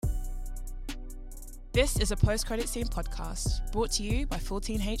This is a post-credit scene podcast brought to you by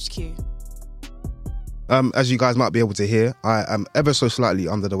 14HQ. As you guys might be able to hear, I am ever so slightly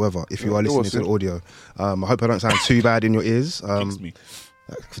under the weather if you are listening to the audio. I hope I don't sound too bad in your ears. That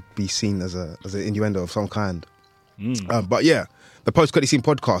could be seen as an innuendo of some kind. But yeah, the post-credit scene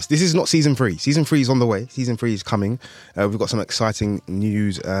podcast. This is not season 3. Season 3 is on the way. Season 3 is coming. We've got some exciting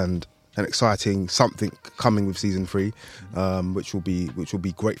news and an exciting something coming with season 3, which will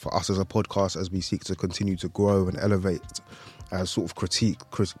be great for us as a podcast as we seek to continue to grow and elevate as sort of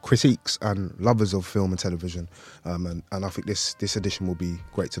critiques and lovers of film and television. And I think this edition will be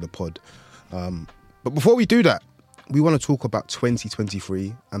great to the pod. But before we do that, we want to talk about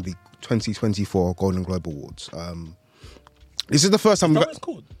 2023 and the 2024 Golden Globe Awards. This is the first time we've... It's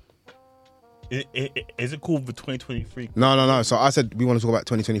called? Is it called the 2023? No. So I said we want to talk about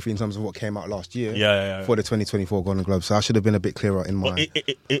 2023 in terms of what came out last year for the 2024 Golden Globe. So I should have been a bit clearer in my...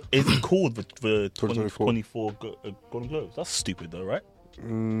 Is it called the 2024 Golden Globes? That's stupid though, right?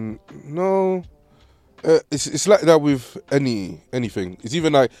 No. It's like that with anything. It's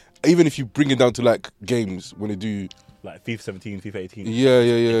even if you bring it down to like games when they do... Like FIFA 17, FIFA 18. Yeah.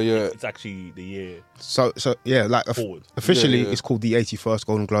 It's actually the year. So yeah, like officially it's called the 81st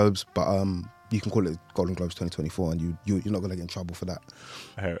Golden Globes, but you can call it Golden Globes 2024, and you're not going to get in trouble for that.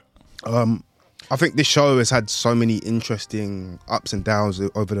 I hear it. I think this show has had so many interesting ups and downs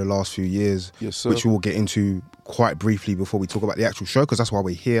over the last few years, yes, sir. Which we'll get into quite briefly before we talk about the actual show, because that's why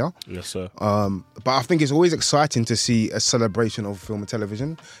we're here. Yes, sir. But I think it's always exciting to see a celebration of film and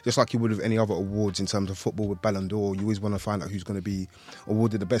television, just like you would with any other awards in terms of football with Ballon d'Or. You always want to find out who's going to be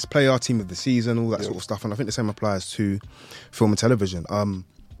awarded the best player, team of the season, all that sort of stuff. And I think the same applies to film and television.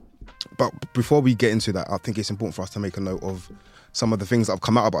 But before we get into that, I think it's important for us to make a note of some of the things that have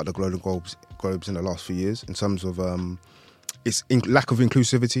come out about the Golden Globes in the last few years in terms of its lack of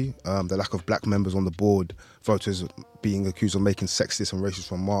inclusivity, the lack of black members on the board, voters being accused of making sexist and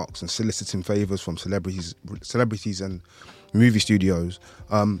racist remarks and soliciting favours from celebrities and movie studios.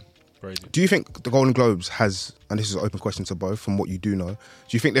 Do you think the Golden Globes has, and this is an open question to both from what you do know, do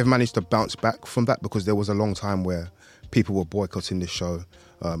you think they've managed to bounce back from that? Because there was a long time where people were boycotting this show,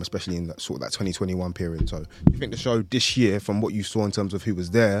 especially in that 2021 period. So do you think the show this year, from what you saw in terms of who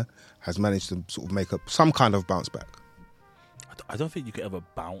was there, has managed to sort of make up some kind of bounce back? I don't think you can ever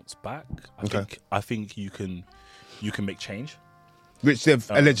bounce back. I think you can make change, which they've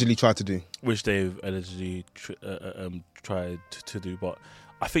allegedly tried to do. Tried to do, but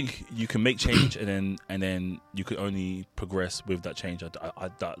I think you can make change, and then you can only progress with that change.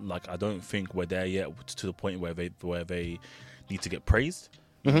 I don't think we're there yet to the point where they need to get praised.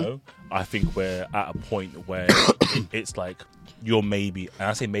 You know, I think we're at a point where it's like you're maybe, and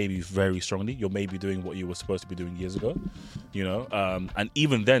I say maybe very strongly, you're maybe doing what you were supposed to be doing years ago. You know, and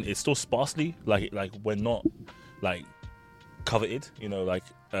even then, it's still sparsely. Like we're not like coveted. You know, like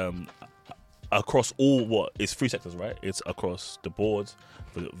across all it's 3 sectors, right? It's across the boards,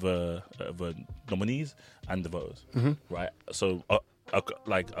 the nominees and the voters, right? So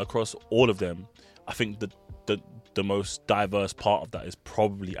like across all of them, I think the most diverse part of that is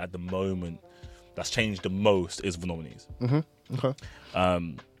probably at the moment that's changed the most is the nominees. Okay.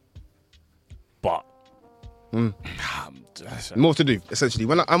 But more to do, essentially.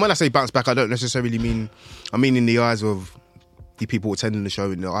 When I say bounce back, I don't necessarily mean in the eyes of the people attending the show,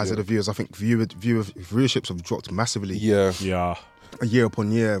 in the eyes of the viewers. I think viewerships have dropped massively. Yeah. Year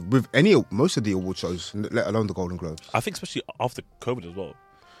upon year with most of the award shows, let alone the Golden Globes. I think especially after COVID as well.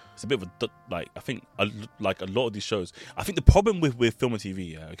 It's a bit of I think a lot of these shows. I think the problem with film and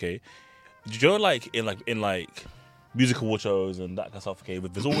TV, okay, you know, like in music award shows and that kind of stuff. Okay,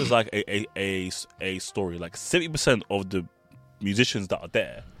 but there's always like a story. Like 70% of the musicians that are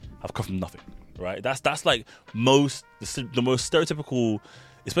there have come from nothing, right? That's like the most stereotypical.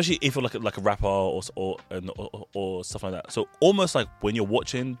 Especially if you're like a rapper or stuff like that. So almost like when you're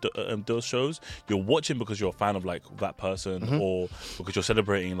watching those shows, you're watching because you're a fan of like that person, or because you're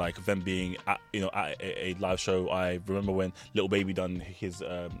celebrating like them being at a live show. I remember when Lil Baby done his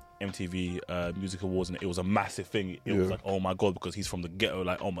MTV Music Awards, and it was a massive thing. It was like, oh my god, because he's from the ghetto,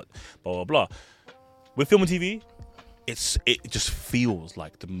 like, oh my, blah blah blah. With film and TV, it just feels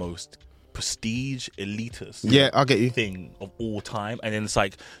like the most prestige elitist I get you thing of all time, and then it's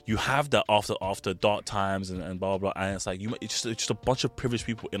like you have that after dark times and blah blah blah, and it's like it's just a bunch of privileged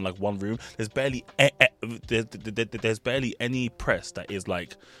people in like one room. There's barely there's barely any press that is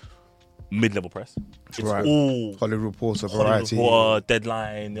like mid-level press. It's all Hollywood Reporter, Variety,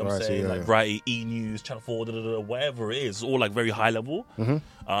 Deadline, you know what I'm saying, like Variety, E News, Channel 4, whatever it is. It's all like very high level.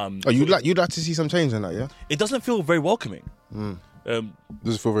 You'd like to see some change in that, yeah? It doesn't feel very welcoming.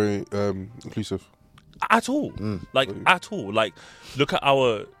 Does it feel very inclusive? at all. At all. Like, look at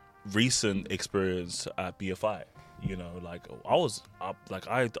our recent experience at BFI. You know, like I was like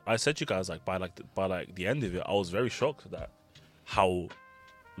I said to you guys, like by the end of it, I was very shocked at how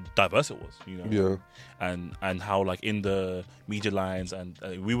diverse it was, you know. Yeah. And how, like, in the media lines, and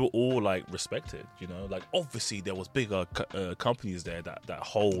we were all, like, respected, you know. Like, obviously there was bigger companies there that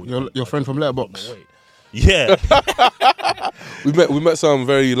hold your friend from Letterboxd. Yeah. we met some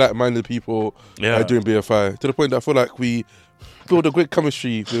very like-minded people during BFI, to the point that I feel like we built a great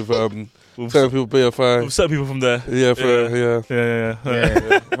chemistry with certain people BFI. With certain people from there. Yeah.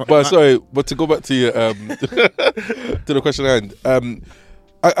 But sorry, but to go back to your, to the question at hand,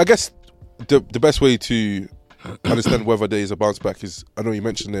 I guess the best way to understand whether there is a bounce back is, I know you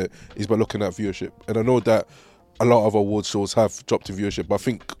mentioned it, is by looking at viewership. And I know that a lot of award shows have dropped in viewership, but I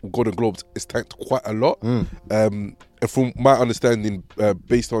think Golden Globes is tanked quite a lot. And from my understanding,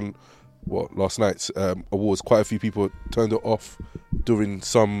 based on last night's awards, quite a few people turned it off during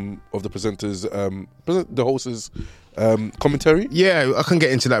some of the presenters, the hosts' commentary. Yeah, I can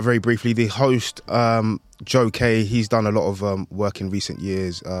get into that very briefly. The host, Joe Kay, he's done a lot of work in recent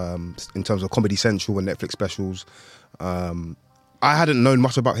years in terms of Comedy Central and Netflix specials. I hadn't known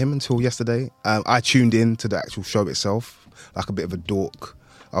much about him until yesterday. I tuned in to the actual show itself, like a bit of a dork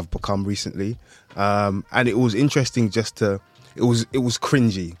I've become recently. And it was interesting it was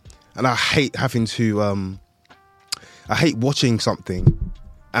cringy. And I hate having to, I hate watching something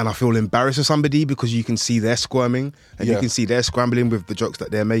and I feel embarrassed for somebody because you can see they're squirming and you can see they're scrambling with the jokes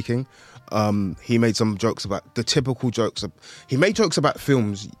that they're making. He made some jokes about the typical jokes. He made jokes about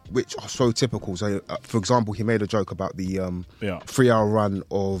films which are so typical. So, for example, he made a joke about the 3-hour run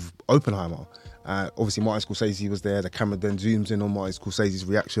of Oppenheimer. Obviously, Martin Scorsese was there. The camera then zooms in on Martin Scorsese's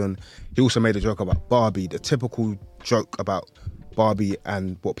reaction. He also made a joke about Barbie, the typical joke about Barbie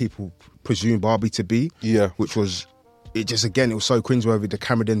and what people presume Barbie to be. Yeah. Which was, it was so cringeworthy. The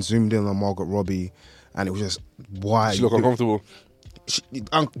camera then zoomed in on Margot Robbie and it was just, why? She looked uncomfortable.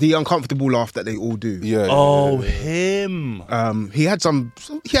 The uncomfortable laugh that they all do. Him. He had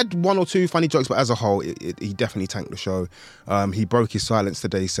one or two funny jokes, but as a whole, he definitely tanked the show. He broke his silence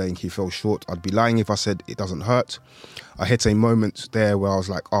today, saying he fell short. I'd be lying if I said it doesn't hurt. I hit a moment there where I was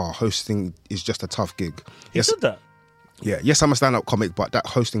like, hosting is just a tough gig. He said that? Yeah, yes, I'm a stand-up comic, but that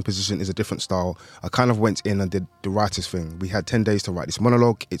hosting position is a different style. I kind of went in and did the writer's thing. We had 10 days to write this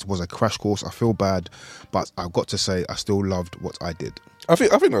monologue. It was a crash course. I feel bad, but I've got to say I still loved what I did. I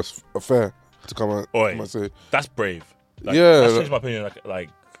think that's fair to come out and say. That's brave. That's changed my opinion.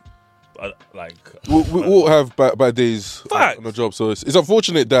 We all have bad days on the job, so it's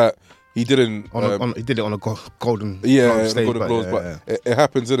unfortunate that he didn't. He did it on a golden stage, golden globes, but it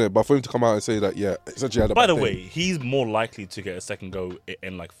happens, innit? But for him to come out and say that, essentially had a By bad the way, day. he's more likely to get a second go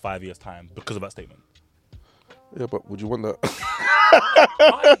in like 5 years' time because of that statement. Yeah, but would you want that?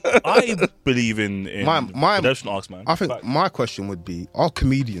 I believe in my redemption arcs, man. I think my question would be: are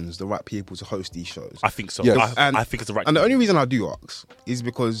comedians the right people to host these shows? I think so. Yes. I think it's the right. And the only reason I do ask is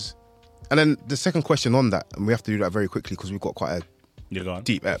because, and then the second question on that, and we have to do that very quickly because we've got quite a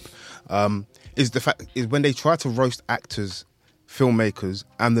deep ep, is the fact is when they try to roast actors, filmmakers,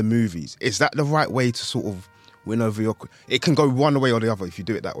 and the movies. Is that the right way to sort of win over your? It can go one way or the other if you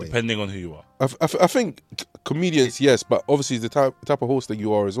do it that way, depending on who you are. I think comedians, yes, but obviously the type of host that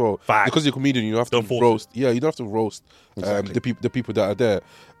you are as well. Fact. Because you're a comedian, you don't have to roast. Yeah, you don't have to roast the people that are there.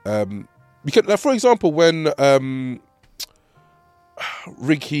 We can, like, for example, when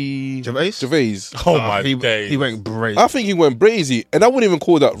Ricky Gervais. Oh my days. He went brazy. I think he went brazy, and I wouldn't even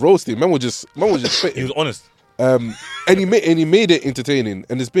call that roasting. Man was just spitting. He was honest. And he made it entertaining.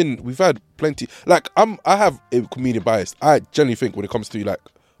 And we've had plenty. Like I have a comedian bias. I generally think when it comes to like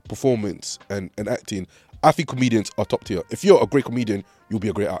performance and acting, I think comedians are top tier. If you're a great comedian, you'll be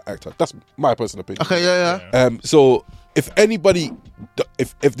a great actor. That's my personal opinion. Okay, yeah. So if anybody,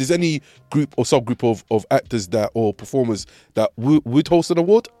 if there's any group or subgroup of actors that or performers that would host an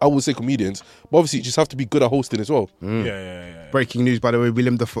award, I would say comedians. But obviously, you just have to be good at hosting as well. Yeah. Breaking news, by the way: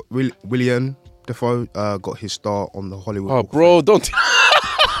 William Dafoe got his star on the Hollywood. Oh, bro, don't.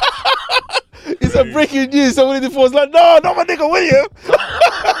 It's a breaking news. Somebody Dafoe's like, no, not my nigga William.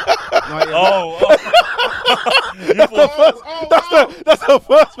 That's the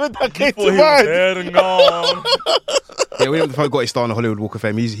first one that came to mind. Dead and gone. Yeah, William Dafoe got his star on the Hollywood Walk of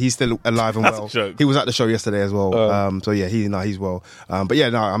Fame. He's still alive and well. He was at the show yesterday as well. So yeah, he's well. But yeah,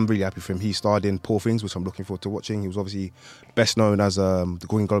 I'm really happy for him. He starred in Poor Things, which I'm looking forward to watching. He was obviously best known as the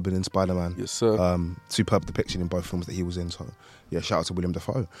Green Goblin in Spider-Man. Yes, sir. Superb depiction in both films that he was in. So yeah, shout out to William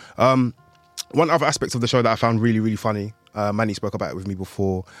Dafoe. One other aspect of the show that I found really, really funny, Manny spoke about it with me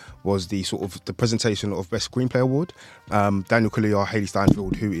before, was the sort of the presentation of Best Screenplay Award. Daniel Kaluuya, Haley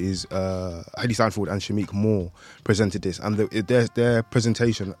Steinfeld, Haley Steinfeld and Shamik Moore presented this, and their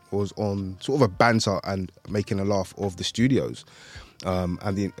presentation was on sort of a banter and making a laugh of the studios,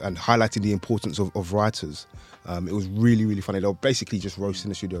 and highlighting the importance of writers. It was really, really funny. They were basically just roasting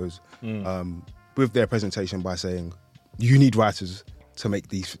the studios with their presentation by saying, "You need writers to make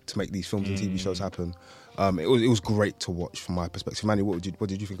these films and TV shows happen." It was great to watch from my perspective. Manny, what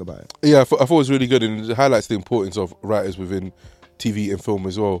did you think about it? Yeah, I thought it was really good, and it highlights the importance of writers within TV and film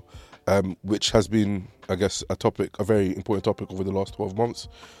as well, which has been, I guess, a very important topic over the last 12 months.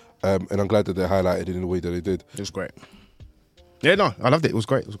 And I'm glad that they highlighted it in the way that they did. It was great. Yeah, no, I loved it. It was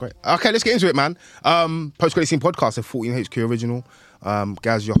great. Okay, let's get into it, man. Post-credit scene podcast, a 14HQ original.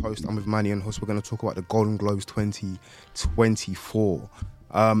 Gaz, your host. I'm with Manny and Hus. We're going to talk about the Golden Globes 2024.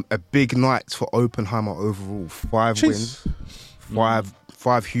 A big night for Oppenheimer overall. 5 wins.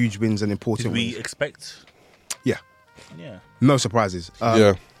 Five huge wins and important wins. Did we expect? Yeah. Yeah. No surprises.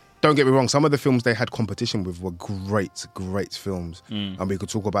 Yeah. Don't get me wrong, some of the films they had competition with were great films. And we could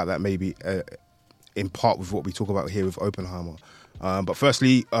talk about that maybe in part with what we talk about here with Oppenheimer. But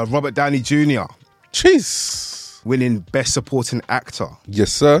firstly, Robert Downey Jr. Jeez. winning Best Supporting Actor.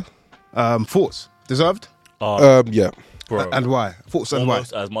 Yes, sir. Thoughts? Deserved? Yeah. Bro, And why? Thoughts and why?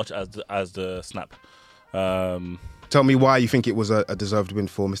 almost as much as the snap. Tell me why you think it was a deserved win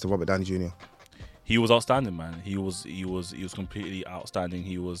for Mr. Robert Downey Jr. He was outstanding, man. He was completely outstanding.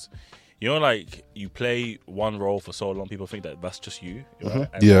 He was, like you play one role for so long, people think that that's just you, right?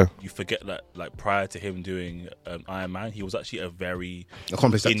 And Yeah. you forget that, like prior to him doing Iron Man, he was actually a very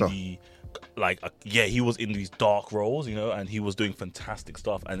Accomplished actor. he was in these dark roles, and he was doing fantastic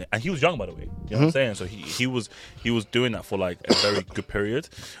stuff, and he was young, by the way. You know what I'm saying? So he was doing that for like a very good period.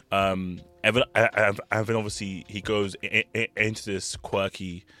 And then obviously he goes into this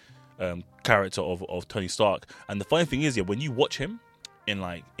quirky character of Tony Stark, and the funny thing is, when you watch him in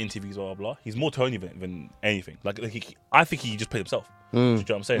like interviews, blah blah blah, he's more Tony than anything. I think he just played himself. Do you know what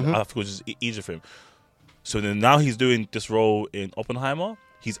I'm saying? I think it was just easier for him. So then now he's doing this role in Oppenheimer.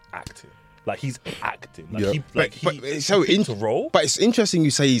 He's acting. He's acting. But it's so to role. But it's interesting you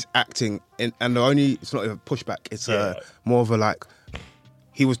say he's acting, and it's not a pushback. It's more of a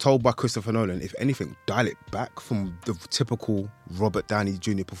he was told by Christopher Nolan, if anything, dial it back from the typical Robert Downey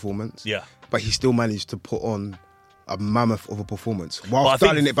Jr. performance. Yeah. But he still managed to put on a mammoth of a performance while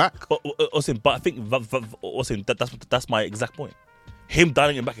dialing it back. But I think that's my exact point. Him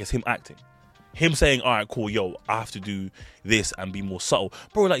dialing it back is him acting. Him saying, all right, cool, yo, I have to do this and be more subtle.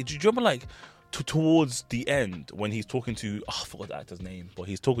 Bro, do you remember, towards the end when he's talking to, I forgot the actor's name, but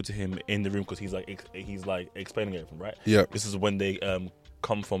he's talking to him in the room because he's explaining everything, right? Yeah. This is when they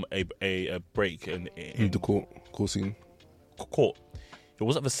come from a break in The court scene. court. It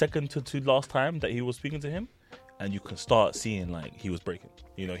was the second to last time that he was speaking to him, and you can start seeing he was breaking.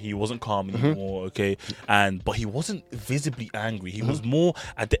 He wasn't calm anymore, okay, but he wasn't visibly angry. He was more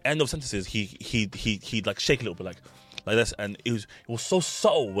at the end of sentences. He'd like shake a little bit, like this, and it was so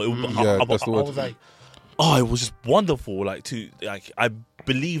subtle. I was like, oh, it was just wonderful. I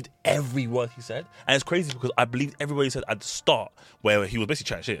believed every word he said, and it's crazy because I believed every word he said at the start, where he was basically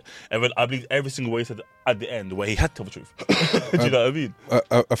chatting shit, and then I believed every single word he said at the end, where he had to tell the truth. Do you know what I mean?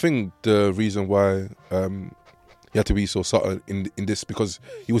 I think the reason why he had to be so subtle in this, because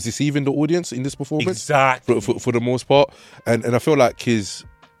he was deceiving the audience in this performance. Exactly. For the most part. And I feel like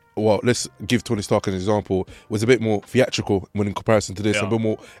let's give Tony Stark an example, was a bit more theatrical when in comparison to this, and a bit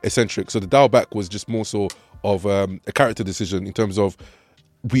more eccentric. So the dial back was just more so of a character decision in terms of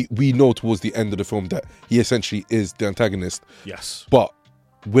we know towards the end of the film that he essentially is the antagonist. Yes. But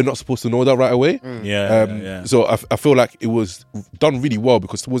we're not supposed to know that right away. Yeah. So I feel like it was done really well,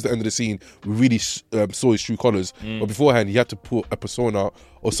 because towards the end of the scene, we really saw his true colours. But beforehand, he had to put a persona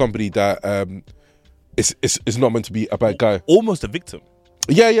or somebody that is not meant to be a bad guy. Almost a victim.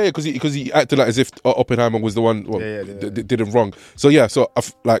 Yeah, because he acted as if Oppenheimer was the one did him wrong. So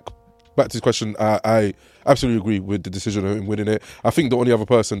back to this question, I absolutely agree with the decision of him winning it. I think the only other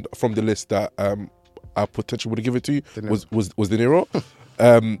person from the list that I potentially would have given it to was De Niro.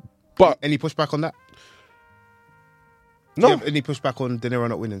 But any pushback on that? No. Do you have any pushback on De Niro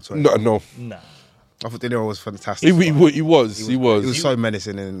not winning? Sorry. No. Nah. I thought De Niro was fantastic. He was. He was so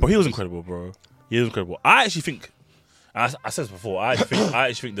menacing. But he was incredible, bro. He was incredible. I actually think, I said this before, I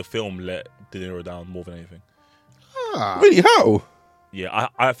actually think the film let De Niro down more than anything. Really? How? Yeah,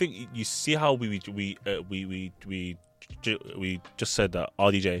 I think you see how we just said that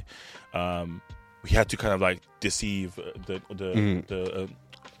RDJ, we had to kind of deceive the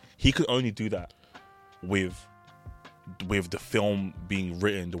he could only do that with the film being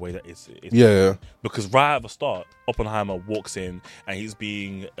written the way that it's Yeah. because right at the start, Oppenheimer walks in and he's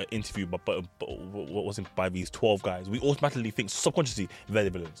being interviewed by these 12 guys. We automatically think subconsciously they're the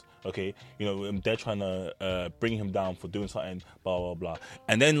villains. Okay, they're trying to bring him down for doing something, blah blah blah.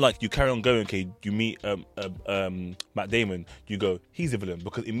 And then like you carry on going. Okay, you meet Matt Damon. You go, he's the villain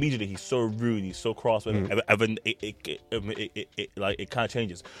because immediately he's so rude, he's so cross, and then it kind of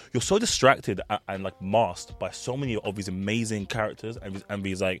changes. You're so distracted and like masked by so many of these amazing characters and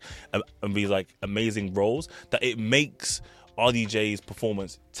these amazing roles that it makes RDJ's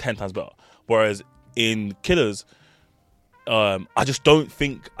performance 10 times better. Whereas in Killers, I don't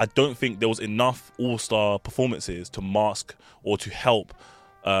think there was enough all-star performances to mask or to help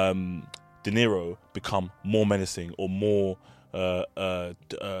De Niro become more menacing or more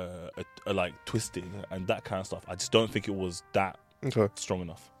like twisted and that kind of stuff. I just don't think it was that strong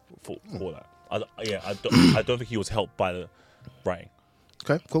enough for that. I don't think he was helped by the writing.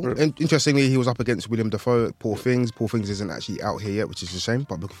 Okay, cool. And interestingly, he was up against William Dafoe, Poor Things. Poor Things isn't actually out here yet, which is a shame,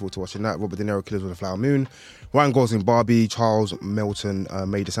 but I'm looking forward to watching that. Robert De Niro, Killers with a Flower Moon. Ryan Gosling, Barbie. Charles Melton,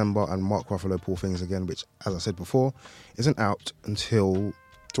 May December. And Mark Ruffalo, Poor Things again, which, as I said before, isn't out until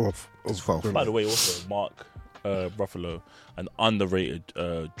 12th. By the way, also, Mark Ruffalo, an underrated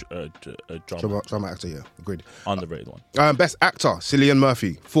drama actor, yeah. Agreed. Underrated one. Best actor, Cillian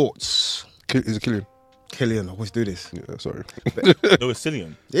Murphy. Thoughts? Is it Killian? Killian, I always do this. Yeah, sorry. No, it's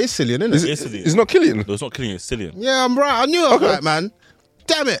Cillian. It is Cillian, isn't it? It's Cillian. It's not Killian. No, it's not Cillian, it's Cillian. Yeah, I'm right. I knew I was right, man.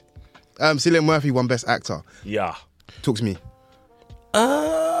 Damn it. Cillian Murphy won Best Actor. Yeah. Talk to me.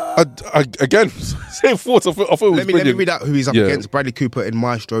 Again, same thoughts. I thought it was Let me brilliant. read out who he's up against. Bradley Cooper in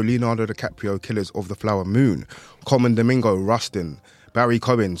Maestro, Leonardo DiCaprio, Killers of the Flower Moon, Common Domingo, Rustin, Barry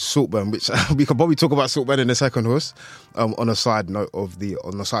Cohen, Saltburn, which we could probably talk about Saltburn in a second, horse. On a side note on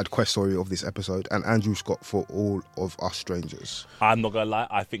the side quest story of this episode, and Andrew Scott for All of Us Strangers. I'm not gonna lie,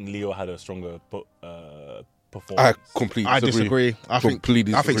 I think Leo had a stronger performance. I completely disagree. I think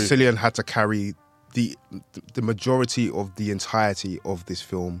disagree. Cillian had to carry the majority of the entirety of this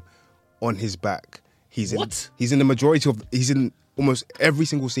film on his back. He's in almost every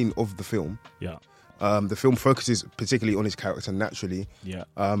single scene of the film. Yeah. The film focuses particularly on his character naturally. Yeah.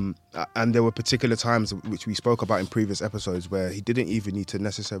 And there were particular times which we spoke about in previous episodes where he didn't even need to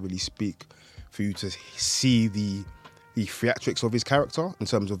necessarily speak for you to see the theatrics of his character in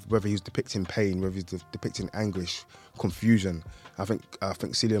terms of whether he's depicting pain, whether he's depicting anguish, confusion. I think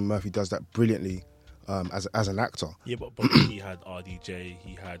Cillian Murphy does that brilliantly as an actor. Yeah, but he had RDJ,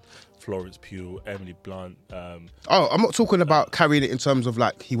 he had Florence Pugh, Emily Blunt. I'm not talking about carrying it in terms of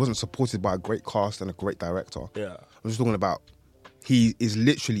like he wasn't supported by a great cast and a great director. Yeah, I'm just talking about he is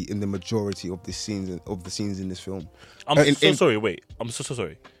literally in the majority of the scenes in this film. I'm so sorry.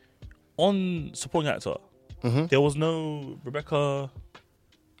 On supporting actor, there was no Rebecca.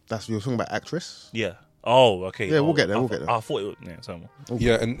 You're talking about actress? Yeah. Oh, okay. Yeah, we'll get there. I thought it was... Yeah, sorry.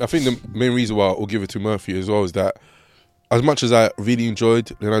 Yeah, and I think the main reason why I'll give it to Murphy as well is that as much as I really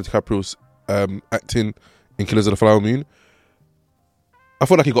enjoyed Leonardo DiCaprio's acting in Killers of the Flower Moon, I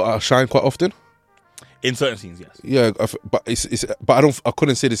feel like he got out of shine quite often. In certain scenes, yes. Yeah, but I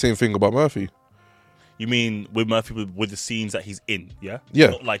couldn't say the same thing about Murphy. You mean with Murphy with the scenes that he's in, yeah? Yeah.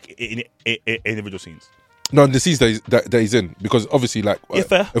 Not like in individual scenes. No, the scenes that he's in, because obviously, like,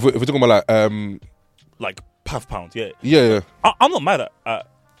 fair. If we're talking about like pound, yeah. Yeah. I'm not mad at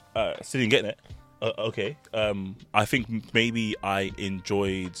Cillian getting it. Okay. I think maybe I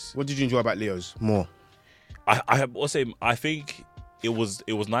enjoyed. What did you enjoy about Leo's more? I will say I think it was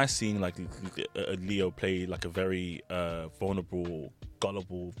nice seeing like Leo play like a very vulnerable,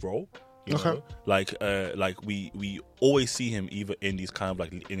 gullible role. You know? Like we always see him either in these kind of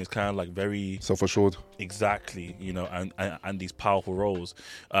like very self-assured, exactly, and these powerful roles.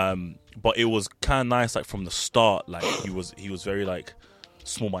 But it was kind of nice, like from the start, like he was very like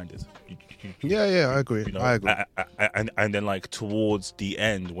small-minded. Yeah, I agree. I agree. And then like towards the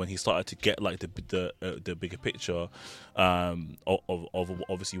end, when he started to get like the bigger picture of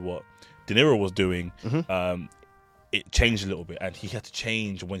obviously what De Niro was doing. It changed a little bit, and he had to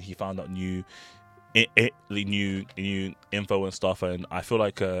change when he found out new info and stuff. And I feel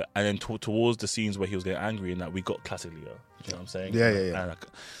like, and then towards the scenes where he was getting angry, and that we got classic Leo. You know what I'm saying? Yeah. And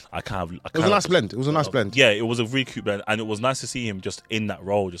it was a nice blend. It was a nice blend. Yeah, it was a really cute blend, and it was nice to see him just in that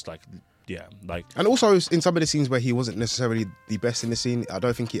role, just like. Yeah, like, and also in some of the scenes where he wasn't necessarily the best in the scene, I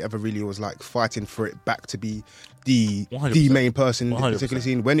don't think he ever really was like fighting for it back to be the main person in this particular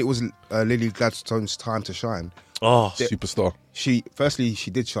scene. When it was Lily Gladstone's time to shine, superstar. She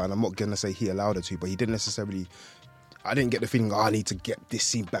did shine. I'm not gonna say he allowed her to, but he didn't necessarily I didn't get the feeling, I need to get this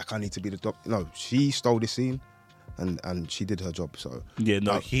scene back. I need to be the doc. No, she stole this scene, and she did her job. So Yeah,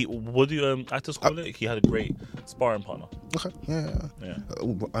 no, what do you actors call it? He had a great sparring partner. okay, yeah. Yeah.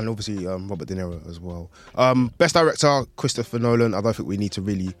 And obviously Robert De Niro as well. Best director, Christopher Nolan. I don't think we need to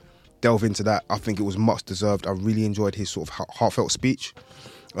really delve into that. I think it was much deserved. I really enjoyed his sort of heartfelt speech.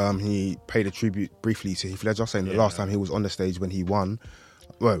 He paid a tribute briefly to Heath Ledger, saying the last time he was on the stage when he won.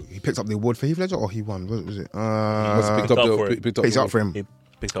 Well, he picked up the award for Heath Ledger, or he won? What was it? Picked up for him. He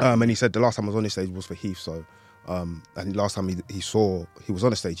picked up. And he said the last time I was on the stage was for Heath. So, and last time he was on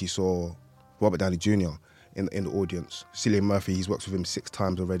the stage, he saw Robert Downey Jr. in the audience. Cillian Murphy, he's worked with him 6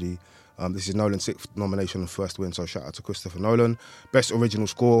 times already. This is Nolan's 6th nomination and first win, so shout out to Christopher Nolan. Best original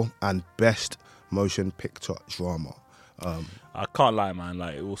score and best motion picture drama. I can't lie, man.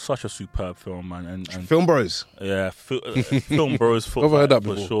 Like, it was such a superb film, man. And Film Bros. yeah, film bros for, Never heard that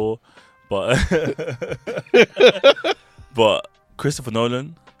for before. sure. But Christopher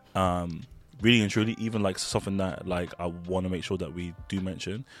Nolan, really and truly, even like something that like I want to make sure that we do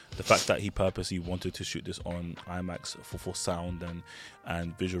mention, the fact that he purposely wanted to shoot this on IMAX for sound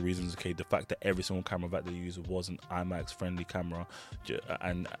and visual reasons. Okay, the fact that every single camera that they used was an IMAX friendly camera,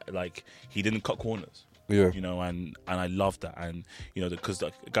 and like he didn't cut corners. Yeah. You know, and I love that, and you know, because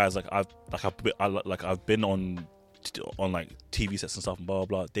guys I've been on like TV sets and stuff and blah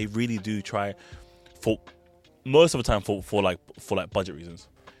blah blah. They really do try, for most of the time, for budget reasons.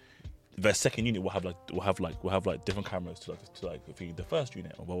 The second unit will have different cameras to the first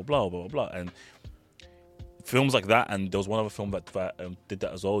unit, or blah blah blah blah blah blah. And films like that, and there was one other film that did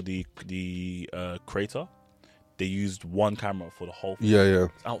that as well. The Creator. They used one camera for the whole film. Yeah.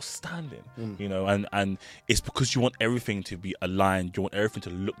 It's outstanding, you know, and it's because you want everything to be aligned. You want everything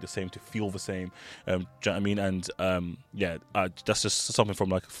to look the same, to feel the same. Do you know what I mean? And that's just something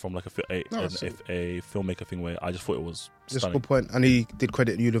from a filmmaker thing where I just thought it was That's a stunning. good point. And he did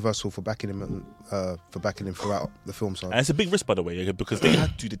credit Universal for backing him throughout the film. So And it's a big risk, by the way, because they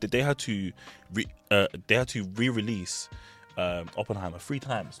had to re-release Oppenheimer 3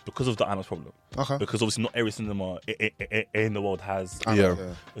 times because of the IMAX problem. Okay. Because obviously not every cinema in the world has Yeah.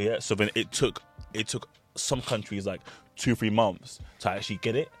 Yeah, so then it took some countries like 2-3 months to actually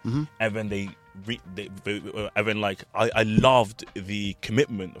get it, and then I loved the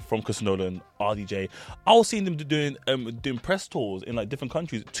commitment from Chris Nolan, RDJ. I was seeing them doing press tours in like different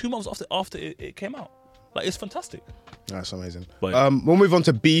countries 2 months after it came out. Like, it's fantastic. That's amazing. But- We'll move on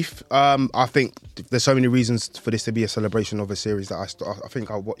to Beef. I think there's so many reasons for this to be a celebration of a series that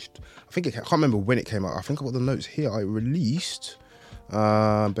I watched. I can't remember when it came out. I think I've got the notes here. I released.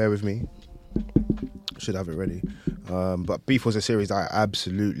 Bear with me. Should have it ready. But Beef was a series that I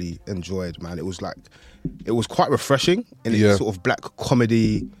absolutely enjoyed, man. It was quite refreshing in its sort of black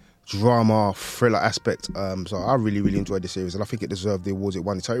comedy, drama, thriller aspect. So I really, really enjoyed the series, and I think it deserved the awards it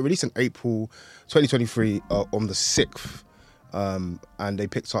won. So it released in April 2023 on the 6th, and they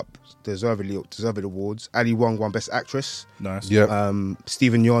picked up deserved awards. Ali Wong won Best Actress. Nice. Yeah.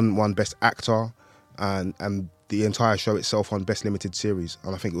 Stephen Yeun won Best Actor, and the entire show itself won Best Limited Series,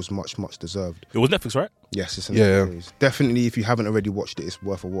 and I think it was much, much deserved. It was Netflix, right? Yes, it's a Yeah. series. Definitely, if you haven't already watched it, it's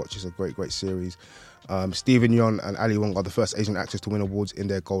worth a watch. It's a great, great series. Stephen Yeun and Ali Wong are the first Asian actors to win awards in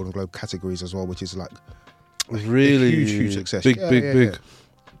their Golden Globe categories as well, which is like Really a huge success. Big.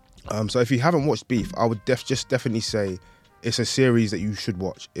 So if you haven't watched Beef, I would definitely say it's a series that you should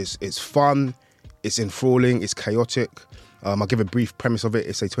watch. It's fun, it's enthralling, it's chaotic. I'll give a brief premise of it.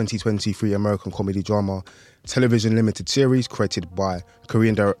 It's a 2023 American comedy drama television limited series created by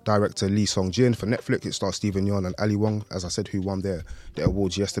Korean director Lee Song-jin for Netflix. It stars Stephen Yeun and Ali Wong, as I said, who won their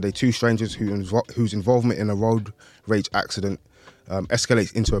awards yesterday. 2 strangers whose involvement in a road rage accident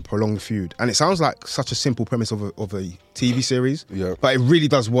escalates into a prolonged feud. And it sounds like such a simple premise of a TV series, but it really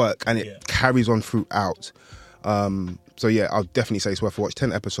does work, and it carries on throughout. So yeah, I'll definitely say it's worth a watch.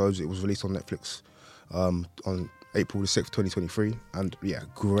 10 episodes. It was released on Netflix on April the 6th, 2023. And yeah,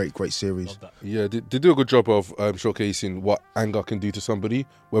 great series. Yeah, they do a good job of showcasing what anger can do to somebody,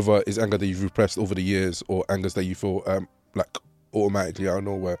 whether it's anger that you've repressed over the years or angers that you feel like automatically out of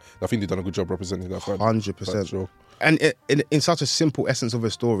nowhere. I think they've done a good job representing that. 100%. Sure. And in such a simple essence of a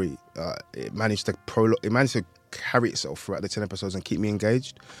story, it managed to carry itself throughout the 10 episodes and keep me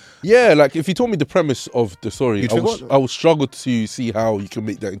engaged. Yeah, like if you told me the premise of the story, You'd I would struggle to see how you can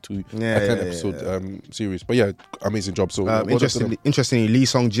make that into a 10 yeah. episode series. But yeah, amazing job. So interestingly, Lee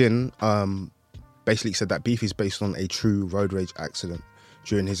Song-jin basically said that Beef is based on a true road rage accident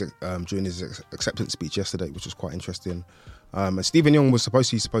during his acceptance speech yesterday, which was quite interesting. And Stephen Yeun was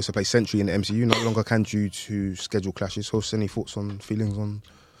supposed to play Sentry in the MCU, no longer can due to schedule clashes. Host, any thoughts on feelings on?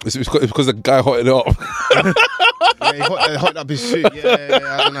 It's because the guy hotted it up. Yeah, he hot up his suit. Yeah,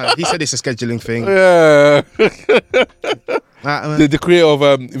 I don't know. He said it's a scheduling thing. Yeah. Nah, The creator of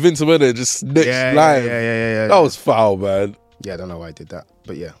Invincible just snitched live. Yeah. That was foul, man. Yeah, I don't know why I did that.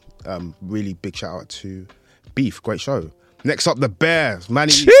 But yeah, really big shout out to Beef. Great show. Next up, the Bears.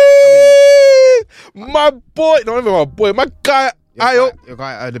 Manny. My boy. Not even my boy. My guy. Your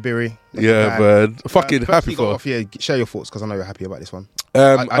guy Adebiri. Yeah, man. Fucking happy for. Share your thoughts because I know you're happy about this one.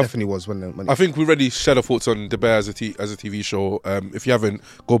 I definitely was when I think we already shared our thoughts on The Bear as a TV show. If you haven't,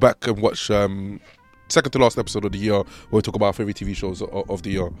 go back and watch second to last episode of the year where we talk about our favorite TV shows of the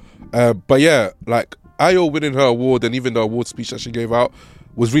year. But yeah, like Ayo winning her award and even the award speech that she gave out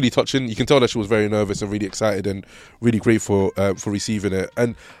was really touching. You can tell that she was very nervous and really excited and really grateful for receiving it.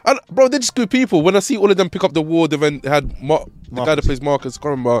 And bro, they're just good people. When I see all of them pick up the award, they had the guy that plays Marcus, I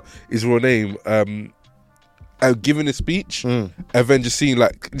can't remember his real name, giving a speech, and then just seeing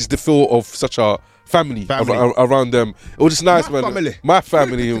like just the feel of such a family. Around them. It was just nice, man. My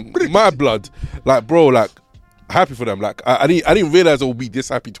family, my blood. Like, bro, like happy for them. Like I didn't realize I would be this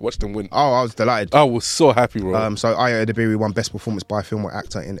happy to watch them win. Oh, I was delighted. I was so happy, bro. So Ayo Edebiri won Best Performance by a Film or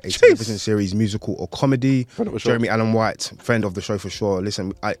Actor in a Television Series, Musical or Comedy. Jeremy Allen White, friend of the show for sure.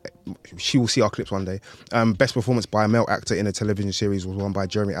 Listen, she will see our clips one day. Best Performance by a Male Actor in a Television Series was won by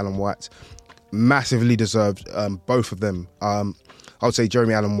Jeremy Allen White. Massively deserved, both of them. I would say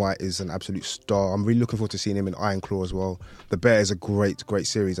Jeremy Allen White is an absolute star. I'm really looking forward to seeing him in Iron Claw as well. The Bear is a great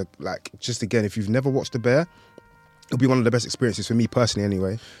series. Like, just again, if you've never watched The Bear, it'll be one of the best experiences for me personally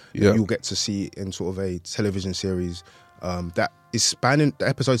anyway. Yeah. You'll get to see it in sort of a television series that is spanning, the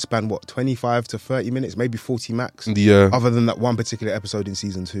episodes span 25 to 30 minutes, maybe 40 max. Yeah. Other than that one particular episode in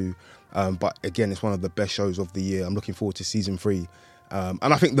season 2. But again, it's one of the best shows of the year. I'm looking forward to season 3.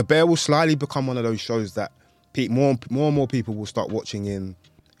 And I think The Bear will slightly become one of those shows that more and more people will start watching in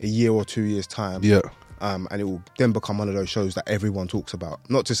a year or 2 years' time. Yeah. And it will then become one of those shows that everyone talks about.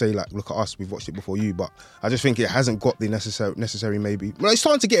 Not to say, like, look at us, we've watched it before you, but I just think it hasn't got the necessary maybe. Well, it's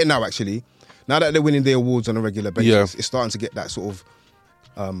starting to get it now, actually. Now that they're winning the awards on a regular basis, it's starting to get that sort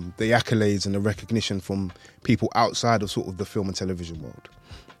of the accolades and the recognition from people outside of sort of the film and television world.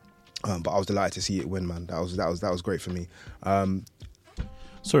 But I was delighted to see it win, man. That was great for me.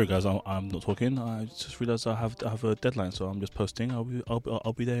 Sorry guys, I'm not talking. I just realised I have a deadline, so I'm just posting.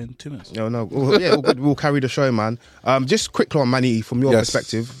 I'll be there in 2 minutes. No. We'll carry the show, man. Just quickly on Manny, from your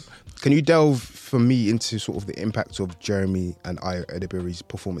perspective, can you delve for me into sort of the impact of Jeremy and Ayo Edebiri's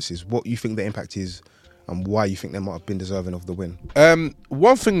performances? What you think the impact is, and why you think they might have been deserving of the win?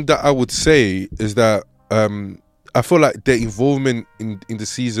 One thing that I would say is that I feel like their involvement in the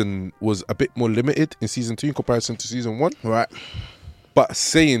season was a bit more limited in season 2 in comparison to season 1. Right. But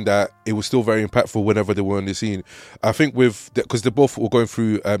saying that, it was still very impactful whenever they were on the scene. I think because they both were going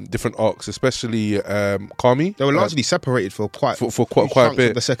through different arcs, especially Kami. They were largely separated for quite a bit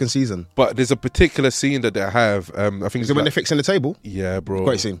of the second season. But there's a particular scene that they have. I think is it when they're fixing the table? Yeah, bro.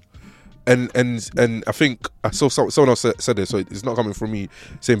 Great scene. And I think I saw someone else said it, so it's not coming from me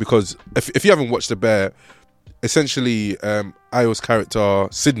saying, because if you haven't watched The Bear, essentially Ayo's character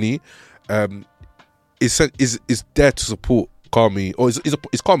Sydney is there to support Kami, or is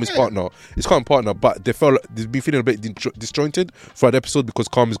Kami's partner. It's Kami's partner, but they felt like they've been feeling a bit disjointed throughout the episode because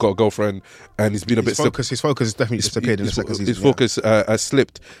Kami's got a girlfriend and he's been a bit. His focus has definitely disappeared in the second season. His focus has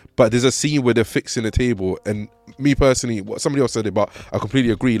slipped. But there's a scene where they're fixing the table, and me personally, what somebody else said it, but I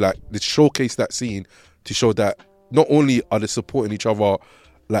completely agree. Like, they showcase that scene to show that not only are they supporting each other,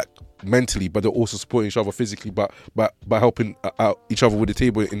 like, mentally, but they're also supporting each other physically, but by helping out each other with the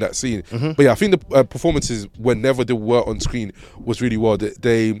table in that scene. Mm-hmm. But yeah, I think the performances whenever they were on screen was really well.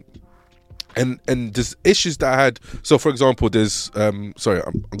 They and there's issues that I had. So for example, there's sorry,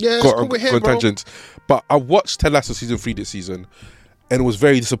 I'm going tangent, but I watched Ted Lasso season 3 this season, and it was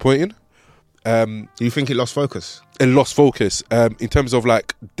very disappointing. Do you think it lost focus? It lost focus in terms of,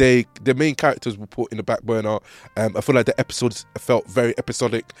 like, the main characters were put in the back burner. I feel like the episodes felt very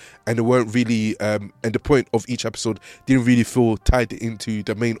episodic, and they weren't really and the point of each episode didn't really feel tied into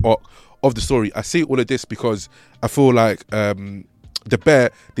the main arc of the story. I say all of this because I feel like The Bear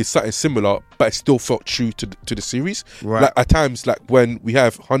did something similar, but it still felt true to the series. Right. Like, at times, like when we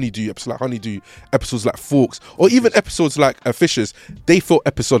have episodes like Forks, or even episodes like Fishers, they felt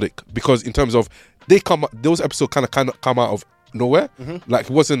episodic because in terms of those episodes kind of come out of nowhere. Mm-hmm. Like,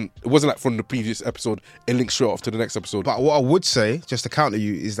 it wasn't like from the previous episode it links straight off to the next episode. But what I would say, just to counter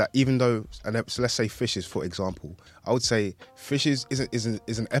you, is that even though so let's say Fishers, for example, I would say Fishers is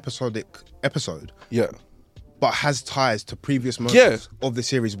an episodic episode. Yeah. But has ties to previous moments of the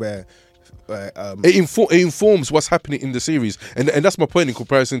series where It informs what's happening in the series, and that's my point in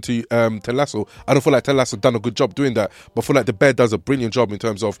comparison to Ted Lasso. I don't feel like Ted Lasso done a good job doing that, but I feel like The Bear does a brilliant job in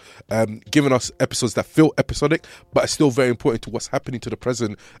terms of giving us episodes that feel episodic, but are still very important to what's happening to the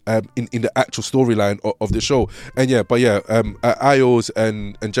present in the actual storyline of the show. And Ayo's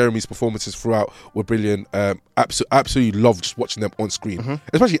and Jeremy's performances throughout were brilliant. Absolutely loved just watching them on screen,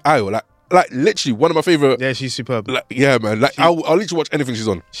 especially Ayo. Like literally one of my favorite. Yeah, she's superb. Like, yeah, man. Like I'll literally watch anything she's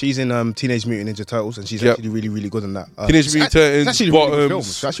on. She's in Teenage Mutant Ninja Turtles, and she's actually really, really good in that. Teenage Mutant Turtles, it's actually a really good film. Bottoms.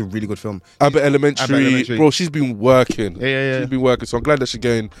 It's actually a really good film. Abbott Elementary. Bro, she's been working. Yeah. She's been working. So I'm glad that she's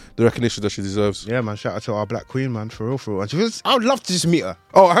getting the recognition that she deserves. Yeah, man. Shout out to our Black Queen, man. For real. And I would love to just meet her.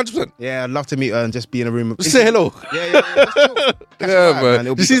 Oh, 100%. Yeah, I'd love to meet her and just be in a room. Just say hello. Yeah. Yeah,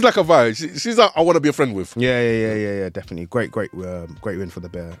 man. She's like a vibe. She's like I want to be a friend with. Yeah. Definitely. Great win for the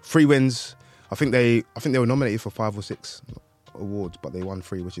Bear. 3 wins. I think they were nominated for 5 or 6 awards, but they won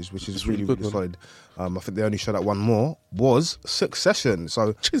 3, which is really good, solid. I think they only showed out one more was Succession. So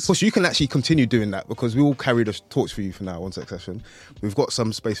of course you can actually continue doing that because we will carry the torch for you for now on Succession. We've got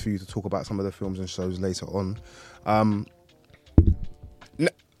some space for you to talk about some of the films and shows later on.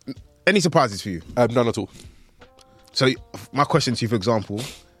 Any surprises for you? None at all. So my question to you, for example,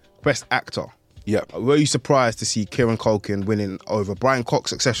 best actor. Yeah. Were you surprised to see Kieran Culkin winning over Brian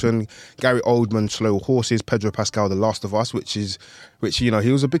Cox, Succession, Gary Oldman, Slow Horses, Pedro Pascal, The Last of Us, which he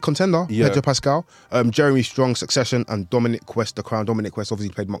was a big contender. Yeah. Pedro Pascal, Jeremy Strong, Succession, and Dominic West, The Crown. Dominic West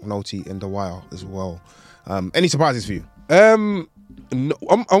obviously played McNulty in The Wire as well. Any surprises for you? No,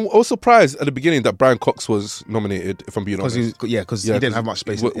 I'm also surprised at the beginning that Brian Cox was nominated. If I'm being honest, because he didn't have much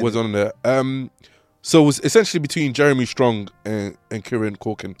space. Was on there. So it was essentially between Jeremy Strong and Kieran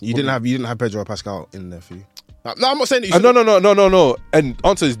Culkin. You didn't have Pedro Pascal in there for you. No, I'm not saying that you No. And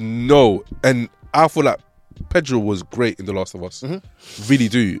answer is no. And I feel like Pedro was great in The Last of Us. Really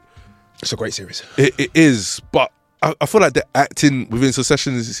do. It's a great series. It is, but I feel like the acting within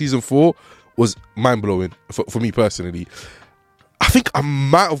Succession season 4 was mind blowing for me personally. I think I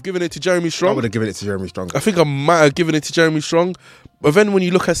might have given it to Jeremy Strong. I would have given it to Jeremy Strong. I think I might have given it to Jeremy Strong. But then when you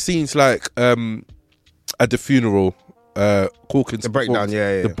look at scenes like at the funeral, Culkin's the breakdown,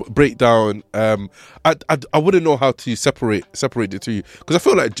 the breakdown. I wouldn't know how to separate the two because I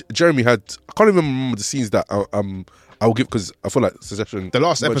feel like Jeremy had. I can't even remember the scenes that I'll give because I feel like Succession. The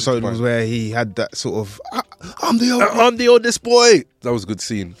last episode was where he had that sort of I'm the oldest boy. That was a good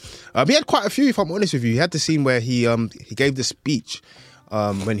scene. He had quite a few, if I'm honest with you. He had the scene where he gave the speech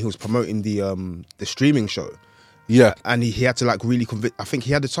when he was promoting the streaming show. Yeah, and he had to like really convince. I think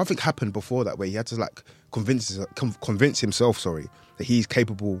he had something happen before that where he had to like convince himself, that he's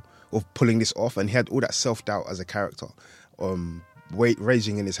capable of pulling this off, and he had all that self-doubt as a character,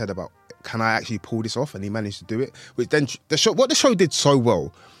 raging in his head about can I actually pull this off, and he managed to do it. Which then what the show did so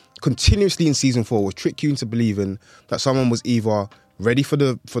well, continuously in season 4, was trick you into believing that someone was either ready for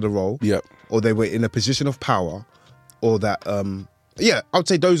the role, or they were in a position of power, or that I would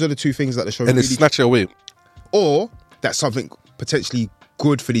say those are the two things that the show and really it snatched it away. Or that something potentially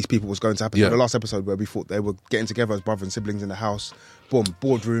good for these people was going to happen. Yeah. In the last episode where we thought they were getting together as brother and siblings in the house, boom,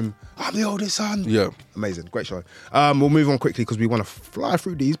 boardroom, I'm the oldest son. Yeah. Amazing, great show. We'll move on quickly because we want to fly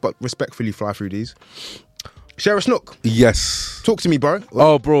through these, but respectfully fly through these. Shara Snook. Yes. Talk to me, bro.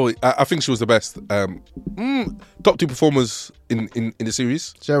 Oh, bro, I think she was the best. Top 2 performers in the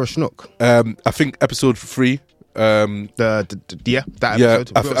series. Shara Snook. I think episode 3. That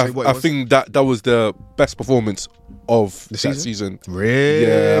episode. I think that was the best performance of the season. Really?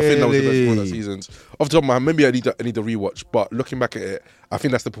 Yeah, I think that was the best performance of that season. Off the top of my head, maybe I need a rewatch, but looking back at it, I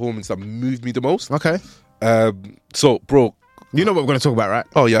think that's the performance that moved me the most. Okay. So, bro, you know what we're going to talk about, right?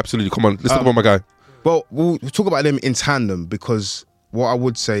 Oh yeah, absolutely. Come on, let's talk about my guy. Well, we'll talk about them in tandem because what I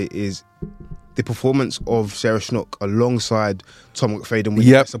would say is the performance of Shara Snook alongside Tom McFadden with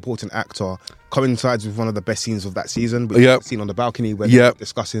the supporting actor coincides with one of the best scenes of that season. We've seen on the balcony when they're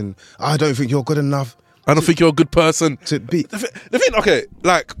discussing, I don't think you're good enough. I don't think you're a good person to be. The thing, okay,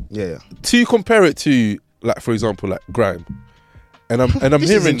 like to compare it to, like, for example, like Grime, and I'm this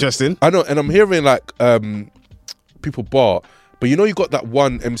hearing is interesting. I know, and I'm hearing like people bar, but you know you got that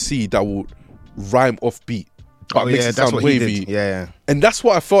one MC that will rhyme off beat. But makes it sound wavy. Yeah. And that's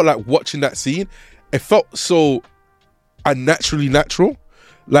what I felt like watching that scene. It felt so unnaturally natural.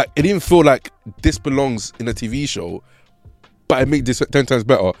 Like, it didn't feel like this belongs in a TV show, but it made this 10 times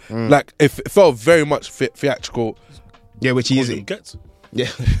better. Like, it felt very much theatrical. Yeah, which he is. Yeah.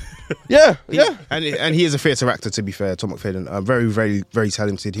 Yeah. And he is a theatre actor, to be fair, Tom McFadden. Very, very, very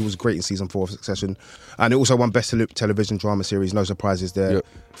talented. He was great in season 4 of Succession. And it also won Best Television Drama Series. No surprises there. Yep.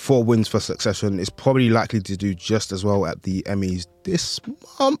 4 wins for Succession. It's probably likely to do just as well at the Emmys this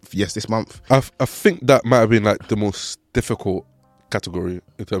month. Yes, this month. I think that might have been like the most difficult category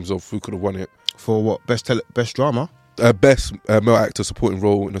in terms of who could have won it. For what? Best drama? Best male actor supporting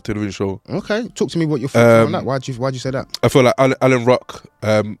role in a television show. Okay, talk to me what your thoughts are on that. Why'd you say that? I feel like Alan Ruck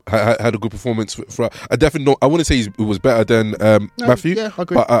had a good performance. I definitely don't. I wouldn't say he was better than Matthew. Yeah, I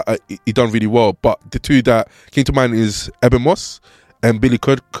agree. But he done really well. But the two that came to mind is Eben Moss and Billy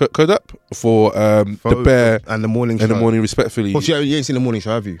Crudup for The Bear and The Morning Show. And The Morning, respectfully. Well, you ain't seen The Morning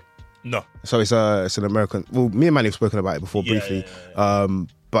Show, have you? No. So it's an American. Well, me and Manny have spoken about it before briefly.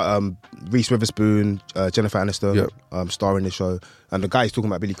 But Reese Witherspoon, Jennifer Aniston, star in the show, and the guy he's talking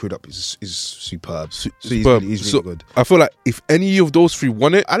about, Billy Crudup, is superb. Superb. He's really good. I feel like if any of those three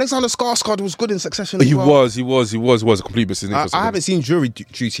won it, Alexander Skarsgård was good in Succession. He was a complete miss. I haven't seen Jury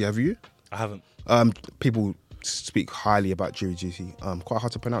Duty. Have you? I haven't. People speak highly about Jury Duty. Quite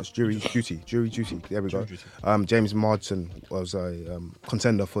hard to pronounce. Jury Duty. There we go. James Marsden was a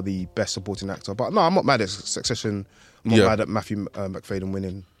contender for the best supporting actor. But no, I'm not mad at Succession. I'm not mad at Matthew McFadden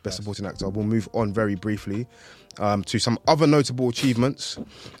winning best supporting actor. We'll move on very briefly to some other notable achievements.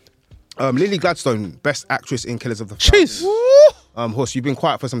 Lily Gladstone, best actress in Killers of the Flower Moon. Horse, you've been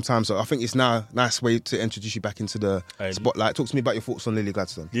quiet for some time, so I think it's now a nice way to introduce you back into the spotlight. Talk to me about your thoughts on Lily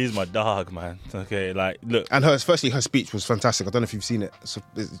Gladstone. She's my dog, man. Okay, like, look. And her speech was fantastic. I don't know if you've seen it. It's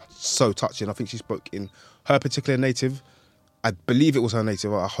so touching. I think she spoke in her particular native. I believe it was her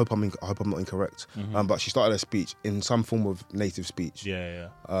native. I hope I'm not incorrect. Mm-hmm. But she started her speech in some form of native speech.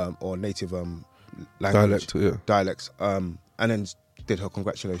 Or native language. Dialects. And then did her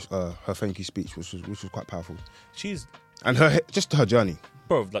congratulations, her thank you speech, which was quite powerful. And her journey,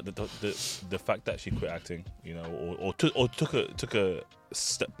 bro. Like the fact that she quit acting, you know, or took a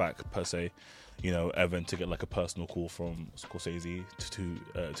step back per se, you know, Evan to get like a personal call from Scorsese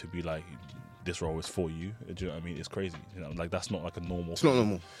to be like, this role is for you. Do you know what I mean? It's crazy. You know, like that's not like a normal. It's not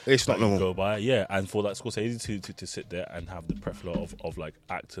normal. It's not normal. Go by, yeah. And for like Scorsese to sit there and have the plethora of like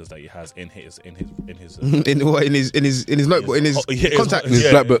actors that he has in his notebook, in his contact, in his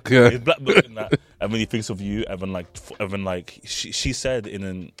black book, his black book, and that. And when he thinks of you, Evan, like she said in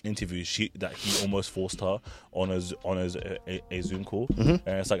an interview, that he almost forced her on a Zoom call, and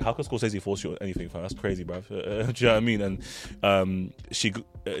it's like, how can Scorsese force you on anything? Fam? That's crazy, bruv. Do you know what I mean? And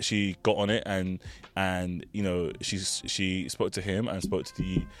she got on it, and you know, she spoke to him and spoke to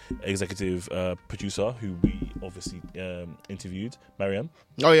the executive producer who we obviously interviewed, Mariam.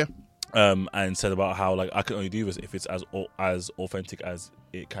 Oh yeah. And said about how like I can only do this if it's as authentic as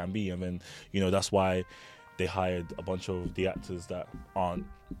it can be, and then you know that's why they hired a bunch of the actors that aren't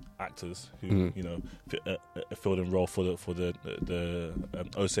actors who you know filled in role for the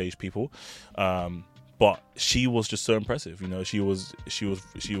Osage people. But she was just so impressive, you know. She was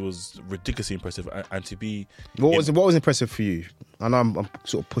ridiculously impressive, and to be what was impressive for you? I know I'm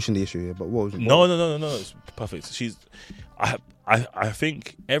sort of pushing the issue here, but what was no, it's perfect. I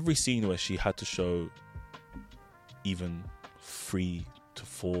think every scene where she had to show even 3 to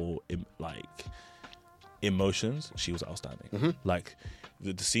 4 like emotions, she was outstanding. Like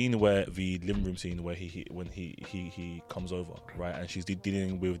the scene where the living room scene where he comes over, right, and she's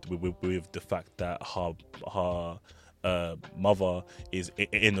dealing with the fact that her mother is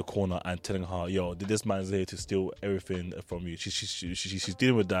in the corner and telling her, yo, this man's here to steal everything from you. She's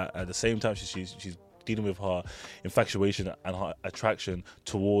dealing with that. At the same time, she's dealing with her infatuation and her attraction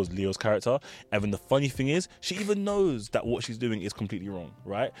towards Leo's character. And then the funny thing is, she even knows that what she's doing is completely wrong,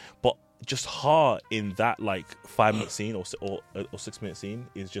 right? But just her in that like 5-minute scene or 6-minute scene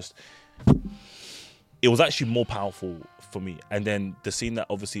is just, it was actually more powerful for me. And then the scene that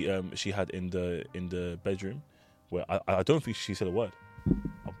obviously she had in the bedroom, where I don't think she said a word.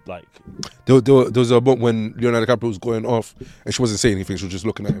 Like there was a moment when Leonardo DiCaprio was going off and she wasn't saying anything. She was just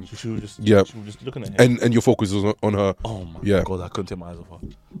looking at him. She was just looking at him. And your focus was on her. Oh my god, I couldn't take my eyes off her.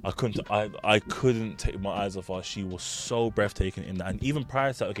 I couldn't take my eyes off her. She was so breathtaking in that. And even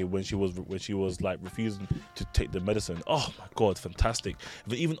prior to that, okay, when she was like refusing to take the medicine, oh my god, fantastic.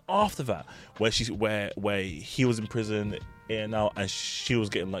 But even after that, where he was in prison and out, and she was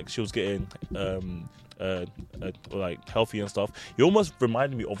getting like healthy and stuff. He almost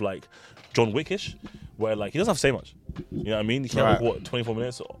reminded me of like John Wickish, where like he doesn't have to say much. You know what I mean? He can have like, 24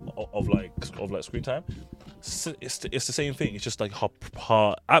 minutes of screen time. It's the same thing. It's just like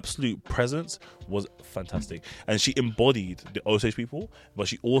her absolute presence was fantastic, and she embodied the Osage people, but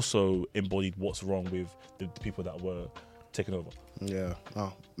she also embodied what's wrong with the people that were taken over. Yeah.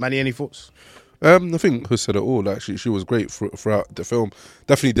 Oh, Manny, any thoughts? I think who said it all. Like she was great throughout the film.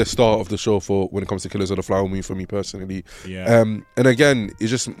 Definitely the star of the show for when it comes to Killers of the Flower Moon for me personally. Yeah. And again, it's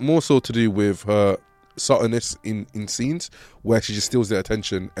just more so to do with her subtleness in scenes where she just steals their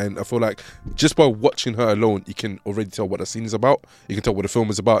attention. And I feel like just by watching her alone, you can already tell what the scene is about. You can tell what the film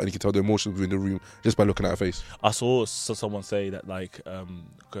is about, and you can tell the emotions within the room just by looking at her face. I saw someone say that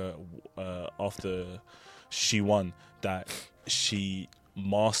after she won, that she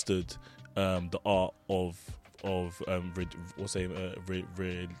mastered the art of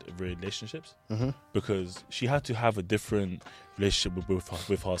relationships, because she had to have a different relationship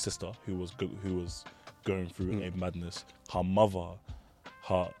with her sister who was going through a madness. Her mother,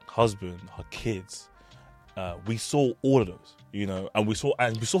 her husband, her kids. We saw all of those, and we saw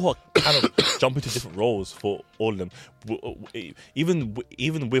her kind of jump into different roles for all of them.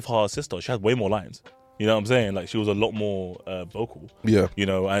 Even with her sister, she had way more lines. You know what I'm saying? Like, she was a lot more vocal. Yeah.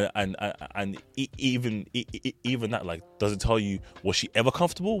 And even that, like, does it tell you, was she ever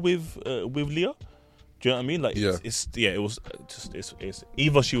comfortable with Leah? Do you know what I mean? Like, yeah. It's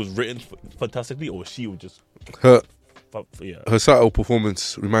either she was written fantastically, or she would just her yeah. Her subtle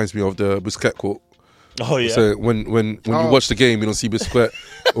performance reminds me of the Busquets quote. Oh yeah. So when you watch the game, you don't see Busquets,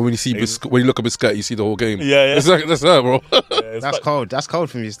 or when you see when you look at Busquets, you see the whole game. Yeah. It's like, that's her, bro. Yeah, that's cold. That's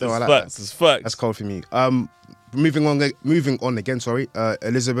cold for me. Still, I like facts. that. It's facts. That's cold for me. Moving on again. Sorry,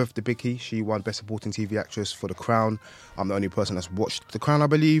 Elizabeth Debicki. She won Best Supporting TV Actress for The Crown. I'm the only person that's watched The Crown, I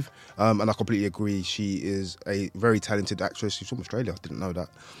believe, and I completely agree. She is a very talented actress. She's from Australia. I didn't know that.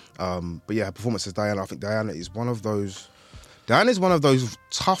 But yeah, her performance as Diana. I think Diana is one of those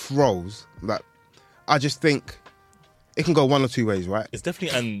tough roles that I just think it can go one or two ways, right? It's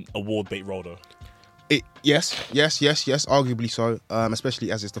definitely an award bait role, though. Yes, arguably so.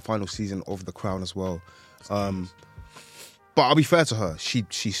 Especially as it's the final season of The Crown as well. But I'll be fair to her. She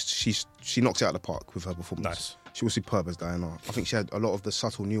knocked it out of the park with her performance. Nice. She was superb as Diana. I think she had a lot of the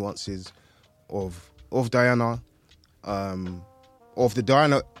subtle nuances of Diana, of the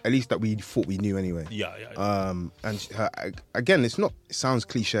Diana at least that we thought we knew anyway. Yeah. And her, again, it sounds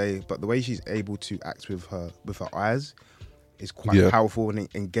cliche, but the way she's able to act with her eyes is quite powerful and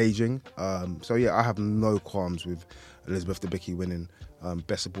engaging. So yeah, I have no qualms with Elizabeth Debicki winning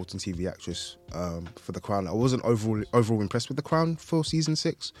Best Supporting TV Actress for The Crown. I wasn't overall impressed with The Crown for season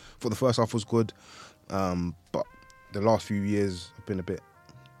 6. Thought the first half was good, but the last few years have been a bit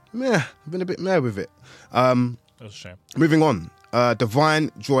meh. I've been a bit meh with it. That's a shame. Moving on,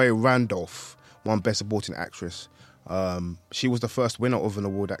 Divine Joy Randolph won Best Supporting Actress. She was the first winner of an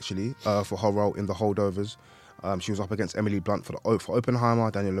award actually for her role in The Holdovers. She was up against Emily Blunt for Oppenheimer,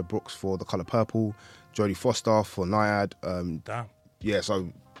 Daniela Brooks for The Colour Purple, Jodie Foster for Naiad. Damn. Yeah,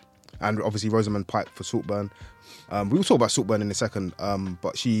 so, and obviously Rosamund Pike for Saltburn. We will talk about Saltburn in a second,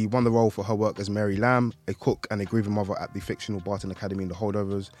 but she won the role for her work as Mary Lamb, a cook and a grieving mother at the fictional Barton Academy in The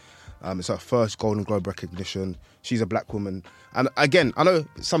Holdovers. It's her first Golden Globe recognition. She's a black woman, and again, I know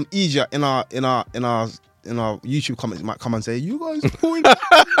some idiot in our YouTube comments might come and say, "You guys are pouring."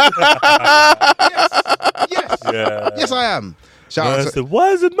 Yes, I am. Why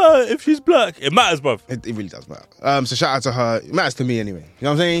does it matter if she's black? It matters, bruv. It really does matter. So shout out to her. It matters to me anyway. You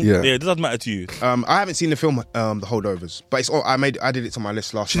know what I'm saying? Yeah, it doesn't matter to you. I haven't seen the film, The Holdovers, but it's all, I did it to my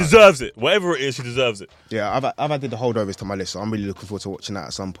list last night. She deserves it. Whatever it is, she deserves it. Yeah, I've added The Holdovers to my list, so I'm really looking forward to watching that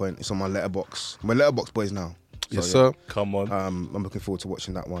at some point. It's on my Letterboxd. My Letterboxd boys now. So, yes, sir. Come on. I'm looking forward to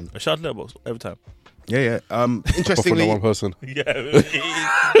watching that one. I shout Letterboxd every time. Yeah. Interestingly, from one person.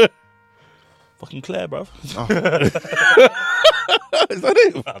 Yeah. Fucking Claire, bruv. Oh. Is that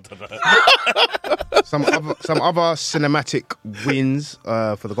it? I don't know. Some other cinematic wins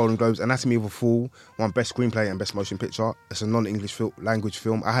for the Golden Globes. Anatomy of a Fall won Best Screenplay and Best Motion Picture. It's a non-English language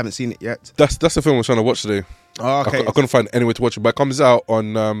film. I haven't seen it yet. That's the film I was trying to watch today. Oh, okay. I couldn't find any way to watch it, but it comes out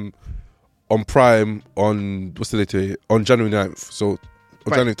on Prime on what's the date today? On January 9th. So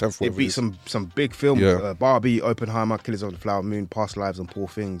on January 10th. It beat some big films. Yeah. Barbie, Oppenheimer, Killers of the Flower Moon, Past Lives, and Poor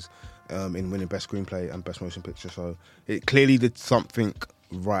Things. In winning Best Screenplay and Best Motion Picture, so it clearly did something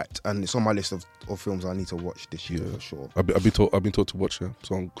right, and it's on my list of films I need to watch this year for sure. I've been told to watch it,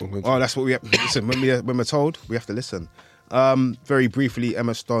 so I'm going to. Oh, that's what we have. Listen, when we're told, we have to listen. Very briefly,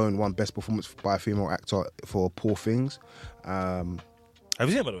 Emma Stone won Best Performance by a Female Actor for Poor Things. Have you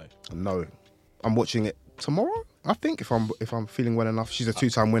seen it, by the way? No, I'm watching it tomorrow. I think if I'm feeling well enough. She's a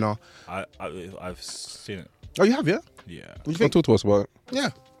 2-time winner. I've seen it. Oh, you have, yeah? Yeah. What do you think? Talk to us about it. Yeah.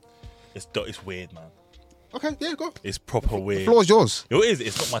 It's weird, man. Okay, yeah, go. It's proper weird. The floor is yours. It is.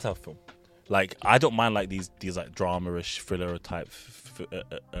 It's not my type of film. like I don't mind like these like drama-ish thriller type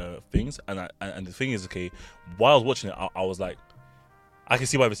things, and the thing is, okay, while I was watching it, I was like, I can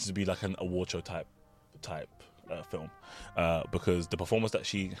see why this would be like an award show type film, because the performance that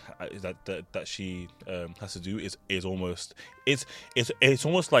she that she has to do is almost it's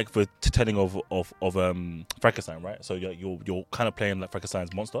almost like the telling of Frankenstein, right? So you're kind of playing like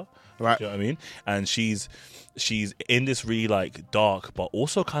Frankenstein's monster, Right. Do you know what I mean? And she's in this really like dark but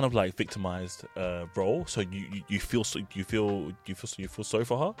also kind of like victimized role. So you feel sorry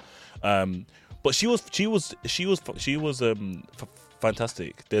for her, but she was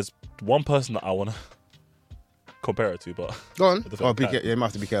fantastic. There's one person that I wanna compare it to, but Go on. The film You might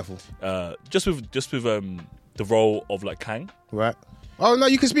have to be careful. just with the role of like Kang. Right. Oh no,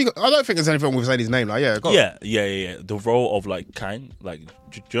 you can speak. I don't think there's anything with saying his name. Like, go on. Yeah. The role of like Kang, like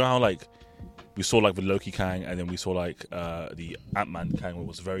do you know how like we saw like the Loki Kang, and then we saw like the Ant-Man Kang, which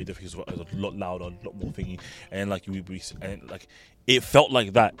was very different. It was a lot louder, a lot more thingy, and like and like it felt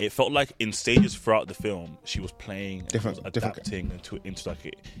like that. It felt like in stages throughout the film, she was playing, adapting into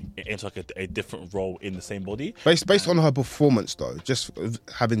a different role in the same body. Based on her performance, though, just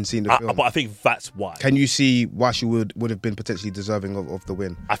having seen the film, but I think that's why. Can you see why she would have been potentially deserving of the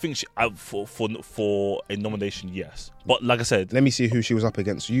win? I think for a nomination, yes. But like I said, Let me see who she was up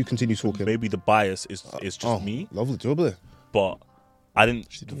against. You continue talking. maybe the bias is just me, Lovely. but I didn't.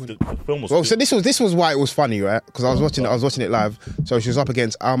 The film was Well, good. so this was why it was funny, right? Because I was watching it live. So she was up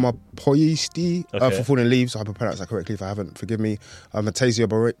against Alma Poisti for Falling Leaves. I hope I pronounced that correctly. If I haven't, forgive me. Matazia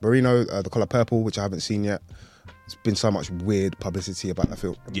Barrino, The Colour Purple, which I haven't seen yet. There's been so much weird publicity about that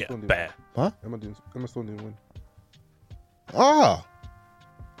film. Yeah, bear. Huh? Emma Stone didn't win. Ah,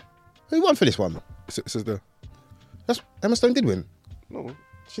 who won for this one? It says there. Emma Stone did win. No,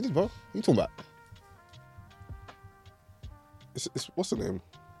 She did, bro. What are you talking about? it's what's the name?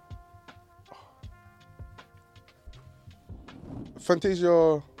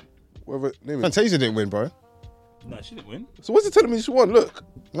 Fantasia, whatever name is. Fantasia didn't win, bro. No, she didn't win. So what's it telling me she won? Look.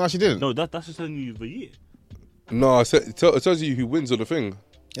 No, she didn't. No, that's just telling you the year. No, it tells you who wins on the thing.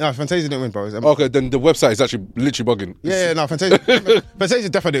 No, Fantasia didn't win, bro. Okay, then the website is actually literally bugging. No, Fantasia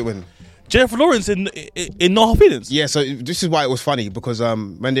definitely didn't win. Jennifer Lawrence in No Hard Feelings. Yeah, so this is why it was funny, because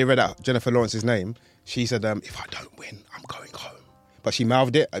when they read out Jennifer Lawrence's name, she said, if I don't win, I'm going home. But she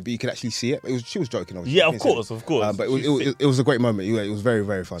mouthed it, but you could actually see it. She was joking. Obviously. Yeah, of course. But it was a great moment. It was very,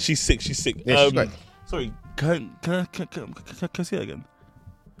 very funny. She's sick. Yeah, she's great. Sorry, can I see that again?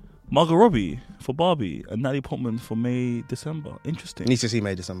 Margot Robbie for Barbie and Natalie Portman for May, December. Interesting. Needs to see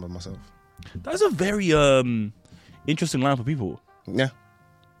May, December myself. That's a very interesting line for people. Yeah,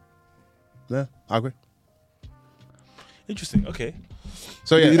 I agree. Interesting. Okay.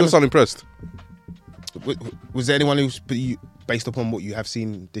 So You don't sound impressed. Was there anyone who's based upon what you have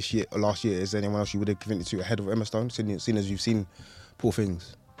seen this year or last year? Is there anyone else you would have given it to ahead of Emma Stone, seeing as you've seen Poor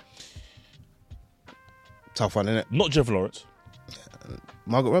Things? Tough one, innit? Not Jennifer Lawrence.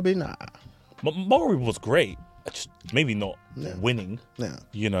 Margot Robbie, nah. Margot Robbie was great. Just maybe not winning. Yeah.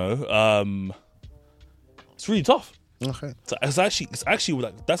 You know, it's really tough. Okay. So it's actually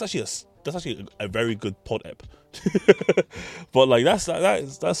like that's actually a very good pod ep. But like that's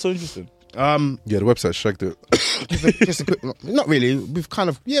so interesting. Yeah, the website shagged it. Just a quick, not really. We've kind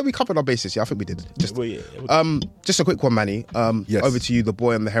of we covered our bases. Yeah, I think we did. Just a quick one, Manny. Yes. Over to you. The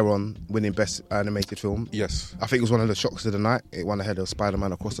Boy and the Heron winning Best Animated Film. Yes. I think it was one of the shocks of the night. It won ahead of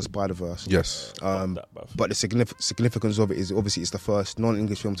Spider-Man Across the Spider-Verse. Yes. But the significance of it is obviously it's the first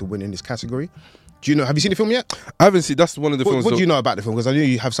non-English film to win in this category. Do you know? Have you seen the film yet? I haven't seen. That's one of the films. What do you know about the film? Because I knew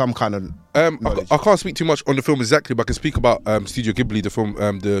you have some kind of knowledge. I can't speak too much on the film exactly, but I can speak about Studio Ghibli, the film,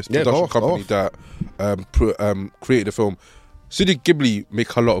 the production company that created the film. Studio Ghibli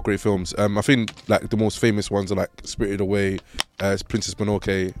make a lot of great films. I think like the most famous ones are like Spirited Away, Princess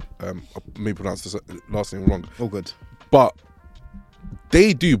Mononoke. I may pronounce the last name wrong. All good. But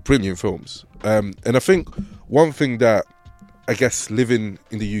they do brilliant films. And I think one thing that I guess living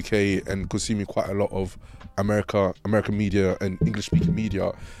in the UK and consuming quite a lot of American media and English-speaking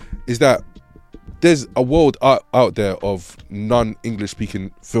media is that there's a world out there of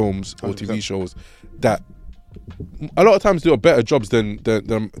non-English-speaking films or 100%. TV shows that a lot of times do a better jobs than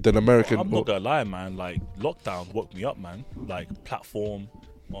American. I'm not gonna lie, man. Like Lockdown woke me up, man. Like Platform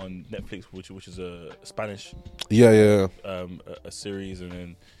on Netflix, which is a Spanish a series, and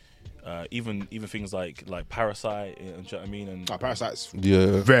then even things like Parasite, you know what I mean? And Parasite's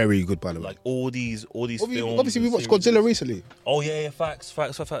very good, by the way. like all these films. Obviously, we watched Godzilla recently. Oh yeah, facts.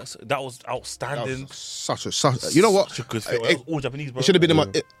 That was outstanding. Such a you know what? Such a good film. It was all Japanese, bro. It should have been in my.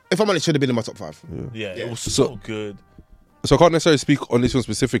 If I'm honest, it should have been in my top 5. Yeah, it was so good. So I can't necessarily speak on this one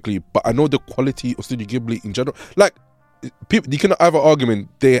specifically, but I know the quality of Studio Ghibli in general. Like, people, you cannot have an argument.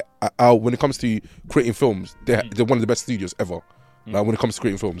 They are, when it comes to creating films, they're one of the best studios ever. Like, when it comes to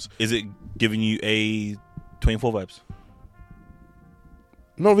creating films, Is it giving you A24 vibes?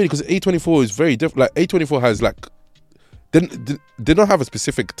 not really, because A24 is very different. Like, A24 has like, they don't have a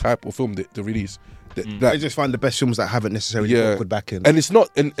specific type of film they release. They just find the best films that haven't necessarily got good backing. And it's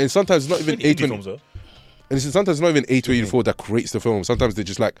not, and sometimes it's not even Indie A24. films, though. And it's sometimes not even A24 that creates the film. Sometimes they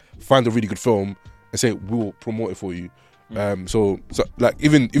just like find a really good film and say we'll promote it for you. So like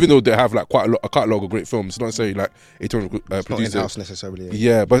even though they have like quite a catalog of great films, it's not necessarily like A24 Not produces in-house necessarily.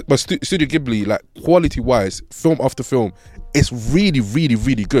 Yeah, but Studio Ghibli, like quality wise, film after film, it's really, really,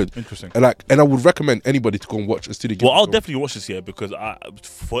 really good. Interesting. And I would recommend anybody to go and watch a Studio Ghibli. Well, I'll film. definitely watch this year because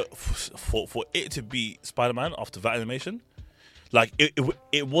for it to be Spider-Man after that animation, like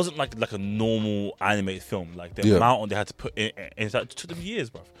it wasn't like a normal animated film. Like the amount they had to put in, it took them years,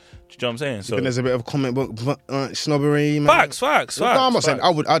 bro. Do you know what I'm saying? So But there's a bit of comic book snobbery, man. facts. No, I'm not saying.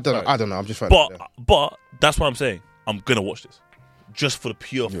 I don't know. I'm just trying. But that's what I'm saying. I'm gonna watch this just for the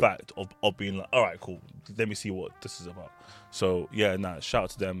pure fact of being like, all right, cool. Let me see what this is about. So yeah, shout out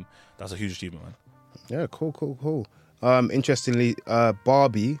to them. That's a huge achievement, man. Yeah, cool. Interestingly,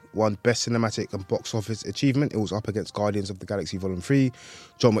 Barbie won Best Cinematic and Box Office Achievement. It was up against Guardians of the Galaxy Volume 3,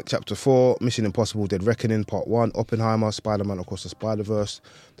 John Wick Chapter 4, Mission Impossible Dead Reckoning Part 1, Oppenheimer, Spider-Man Across the Spider-Verse,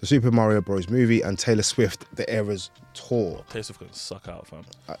 the Super Mario Bros. Movie, and Taylor Swift, The Eras Tour. Taylor Swift can suck out, fam.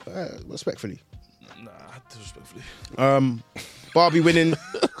 Respectfully. Nah, disrespectfully. Barbie winning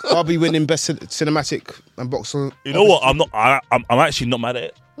Best Cinematic and Box Office. You know what? I'm actually not mad at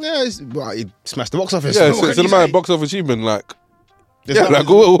it. Yeah, it smashed the box office. Yeah, What it's can a you matter say? of box office achievement. Like, There's yeah, nothing-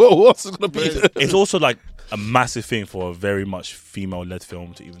 like what's it gonna be? It's also like a massive thing for a very much female-led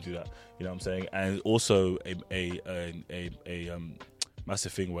film to even do that. You know what I'm saying? And it's also a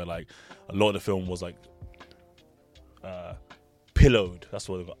massive thing where like a lot of the film was like pillowed. That's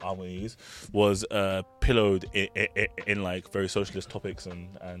what I'm gonna use. Was pillowed in like very socialist topics and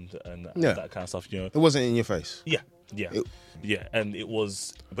that kind of stuff. You know? It wasn't in your face. Yeah, and it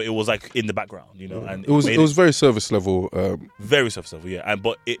was like in the background, you know, and It was very service level. very surface level, yeah,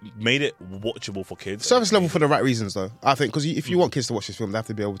 but it made it watchable for kids. Service level for the right reasons, though. I think because if you want kids to watch this film, they have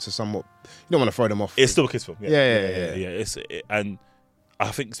to be able to somewhat. You don't want to throw them off. It's still a kids film, Yeah. And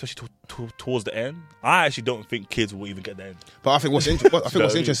I think especially towards the end, I actually don't think kids will even get the end. But I think what's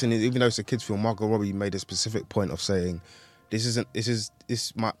interesting is even though it's a kids film, Margot Robbie made a specific point of saying, you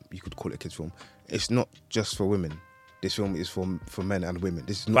could call it a kids film. It's not just for women. This film is for men and women.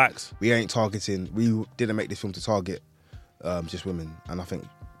 This is not. Facts. We didn't make this film to target just women, and I think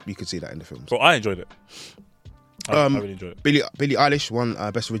you could see that in the films. Bro, I enjoyed it. I really enjoyed it. Billie Eilish won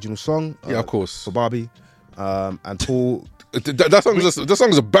Best Original Song. Yeah, of course. For Barbie, and Paul. That song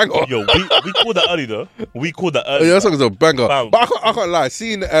is a banger. Yo, we called that early though. Yeah, that song is a banger. Bam. But I can't lie.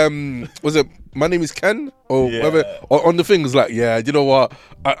 Seeing was it My Name Is Ken or Yeah. whatever on the thing was like, yeah, you know what?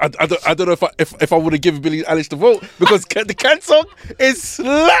 I don't know if I would have given Billie Eilish the vote because the Ken song is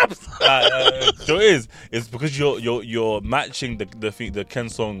slaps. So it's because you're matching the Ken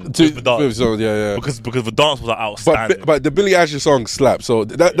song To with the dance. so, yeah. Because the dance was outstanding. But the Billie Eilish song slaps. So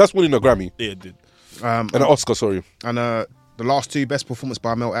that's winning a Grammy Yeah, it did. and an Oscar. Sorry. And the last two, Best Performance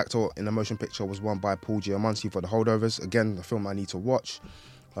by a Male Actor in a Motion Picture, was won by Paul Giamatti for The Holdovers. Again, the film I need to watch.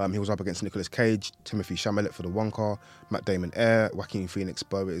 He was up against Nicolas Cage, Timothy Chalamet for The Wonka, Matt Damon Air, Joaquin Phoenix,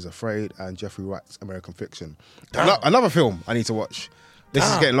 Beau is Afraid, and Jeffrey Wright's American Fiction. Another film I need to watch. This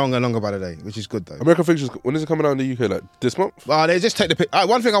is getting longer and longer by the day, which is good though. American Fiction, when is it coming out in the UK? Like this month? They just take the pick.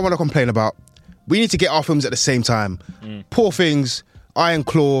 One thing I want to complain about, we need to get our films at the same time. Poor Things, Iron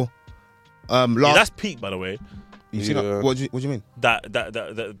Claw, Yeah, that's peak, by the way. You see that? What do you mean? That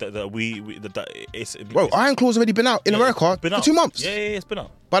it's Bro, Iron Claw's already been out in America been for out. 2 months. Yeah, it's been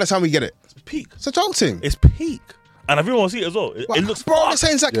out. By the time we get it, It's peak. it's a joke thing. It's peak, and I really want to see it as well. It looks bro. They're fucked.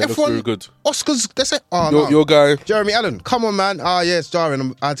 saying Zac Yeah, it looks very Efron, good. Oscars. They're saying, no. Your guy. Jeremy Allen, come on, man. Yeah, it's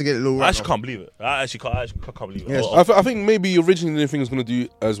jarring. I had to get it a little I right. actually can't believe it. I actually can't believe it. Yes. I think maybe originally the thing was going to do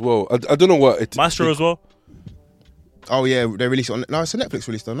as well. I don't know what. Maestro as well. Oh yeah, they released it on. No, it's a Netflix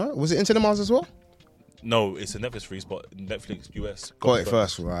release though. No, was it in cinemas as well? No, it's a Netflix release, but Netflix US Got it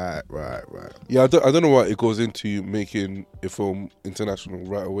first. Right. Yeah, I don't know why it goes into making a film international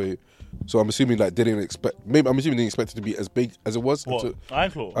right away. So I'm assuming like they didn't expect. Maybe I'm assuming they didn't expect it to be as big as it was. What?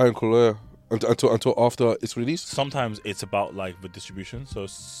 Iron Claw. Iron Claw. until after it's released. Sometimes it's about like the distribution. So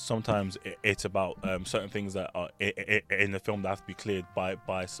sometimes it's about certain things that are in the film that have to be cleared by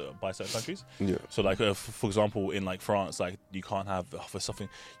certain countries. Yeah. So like for example, in like France, like you can't have for something,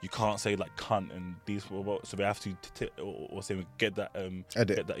 you can't say like cunt and these. So they have to or say get that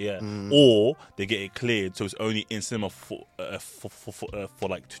edit. Get that, or they get it cleared, so it's only in cinema for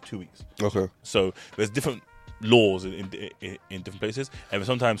like 2 weeks. Okay. So there's different laws in different places, and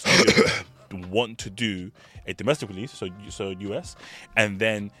sometimes studios want to do a domestic release, so US, and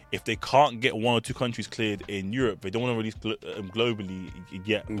then if they can't get one or two countries cleared in Europe, they don't want to release globally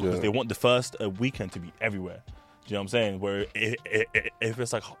yet because they want the first weekend to be everywhere. Do you know what I'm saying? Where if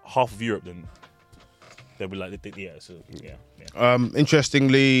it's like half of Europe, then they'll be like,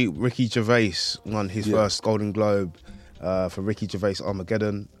 Interestingly, Ricky Gervais won his first Golden Globe for Ricky Gervais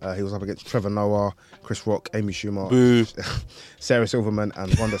Armageddon. He was up against Trevor Noah, Chris Rock, Amy Schumer, Sarah Silverman,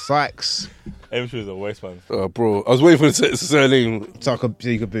 and Wanda Sykes. Amy Schumer's a waste, man. Bro, I was waiting for the surname.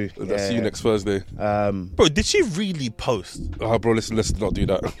 Peekaboo. I'll see you next Thursday. Bro, did she really post? Bro, let's not do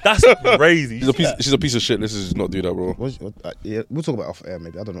that. That's crazy. She's a piece of shit. Let's just not do that, bro. We'll talk about it off air,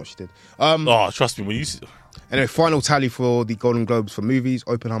 maybe. I don't know what she did. Trust me, when you see... Anyway, final tally for the Golden Globes for movies.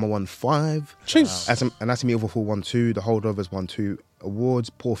 Oppenheimer won 5. Jeez. Anatomy of a Fall won 2. The Holdovers won 2 awards.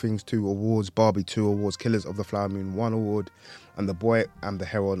 Poor Things 2 awards. Barbie 2 awards. Killers of the Flower Moon 1 award. And The Boy and the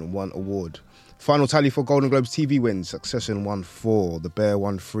Heron 1 award. Final tally for Golden Globes TV wins. Succession won 4. The Bear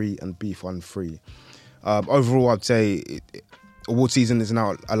won 3. And Beef won 3. Overall, I'd say award season is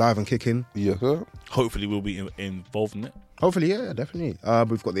now alive and kicking. Yeah. Hopefully we'll be involved in it. Hopefully, yeah, definitely.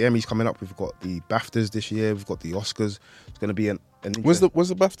 We've got the Emmys coming up. We've got the BAFTAs this year. We've got the Oscars. It's going to be an When's the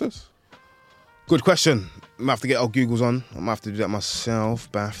BAFTAs? Good question. I might have to get our Googles on. I might have to do that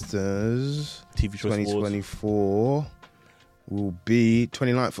myself. BAFTAs TV Choice 2024 will be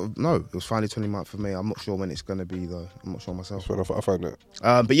 29th of... No, it was Friday 29th of May. I'm not sure when it's going to be, though. I'm not sure myself. I'll find it.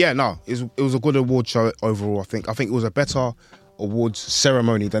 But yeah, no, it was a good award show overall, I think. I think it was a better awards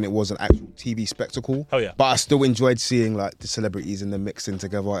ceremony than it was an actual TV spectacle. Oh yeah. But I still enjoyed seeing like the celebrities and the mixing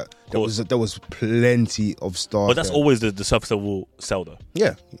together. There was plenty of stars. But that's always the surface level sell though.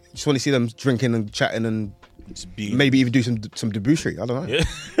 Yeah. Just want to see them drinking and chatting and maybe even do some debauchery. I don't know. Yeah.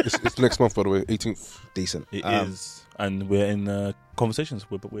 It's next month, by the way, 18th. Decent. It is. And we're in conversations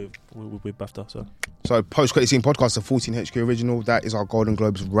with BAFTA. So post-credit scene podcast, the 14HQ original. That is our Golden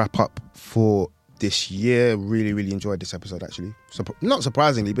Globes wrap up for this year. Really, really enjoyed this episode, actually. Not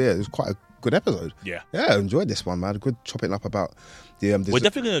surprisingly, but yeah, it was quite a good episode. Yeah, I enjoyed this one, man. Good chopping up about the. We're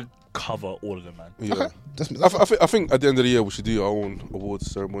definitely gonna cover all of them, man. Yeah. Okay. I think at the end of the year we should do our own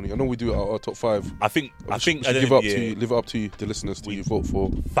awards ceremony. I know we do our top 5. I think we should live up to you, the listeners, to vote for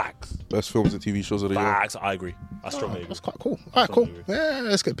facts, best films and TV shows of the year. Facts, I agree. I strongly agree. That's quite cool. All right, cool. Yeah,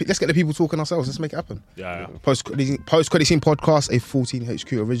 let's get the people talking ourselves. Let's make it happen. Yeah. Post-credit scene podcast, a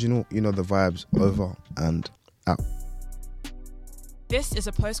 14HQ original. You know the vibes. Over and out. This is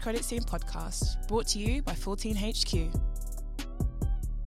a post-credit scene podcast brought to you by 14HQ.